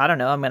like, I don't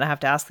know, I'm going to have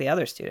to ask the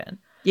other student.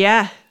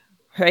 Yeah.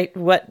 Right?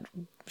 What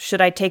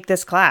should I take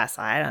this class?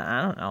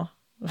 I don't know.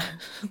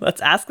 Let's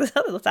ask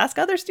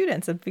other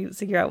students and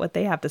figure out what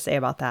they have to say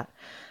about that.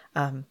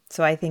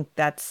 So I think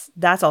that's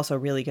also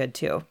really good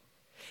too.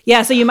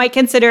 Yeah, so you might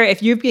consider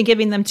if you've been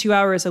giving them 2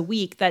 hours a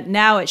week, that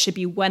now it should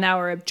be 1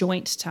 hour of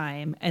joint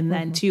time and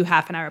then 2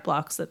 half-an-hour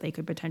blocks that they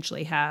could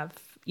potentially have.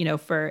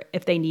 For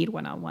if they need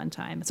one-on-one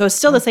time. So it's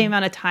still the same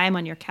amount of time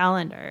on your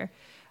calendar.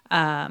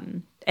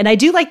 And I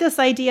do like this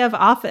idea of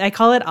I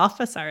call it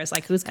office hours,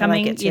 who's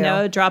coming,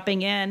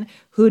 dropping in,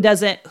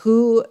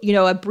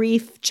 a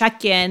brief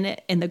check-in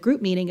in the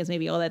group meeting is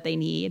maybe all that they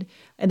need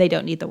and they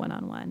don't need the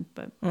one-on-one,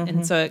 but,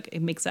 and so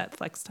it makes that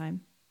flex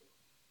time.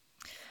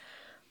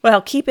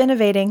 Well, keep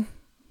innovating.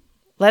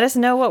 Let us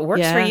know what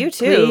works for you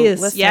too. Please.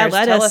 Listeners,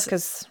 tell us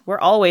because we're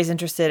always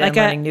interested in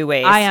learning new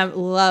ways. I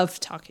love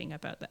talking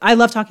about that. I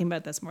love talking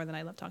about this more than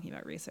I love talking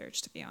about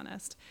research, to be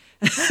honest.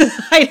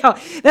 I know.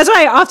 That's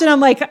why I'm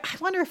like, I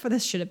wonder if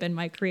this should have been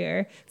my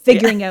career,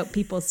 figuring out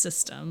people's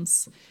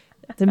systems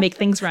to make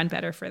things run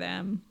better for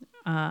them.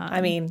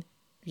 I mean,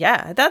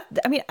 yeah,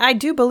 I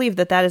do believe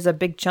that is a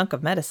big chunk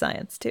of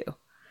meta-science too.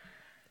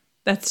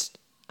 That's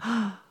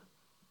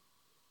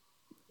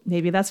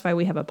maybe that's why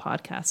we have a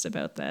podcast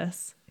about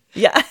this.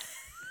 Yeah.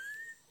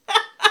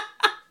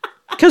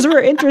 Because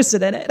we're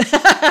interested in it.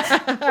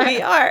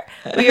 We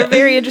are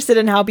very interested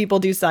in how people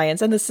do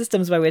science and the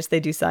systems by which they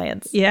do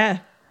science. Yeah.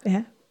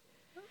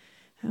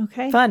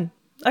 Okay. Fun.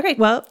 Okay.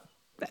 Well,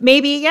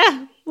 maybe,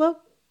 yeah. Well,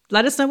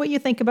 let us know what you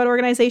think about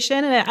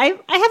organization. And I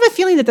have a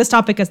feeling that this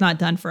topic is not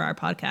done for our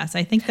podcast.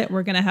 I think that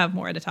we're going to have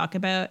more to talk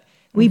about.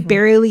 We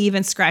barely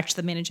even scratched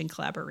the managing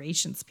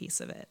collaborations piece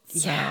of it.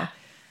 So. Yeah.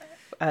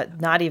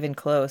 Not even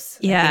close.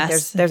 Yeah.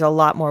 There's a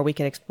lot more we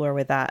could explore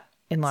with that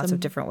in lots of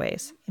different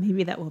ways.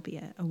 Maybe that will be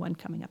a one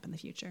coming up in the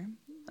future.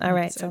 All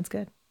right. Sounds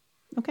good.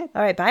 Okay.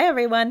 All right. Bye,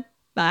 everyone.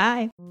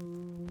 Bye.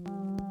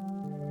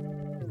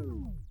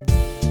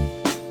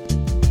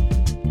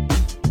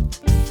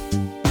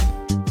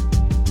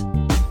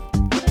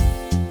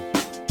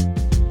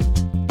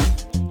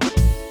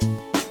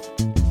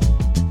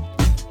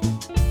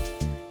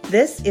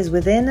 This is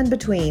Within and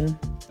Between,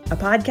 a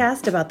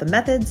podcast about the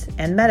methods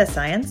and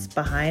meta-science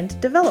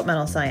behind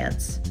developmental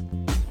science.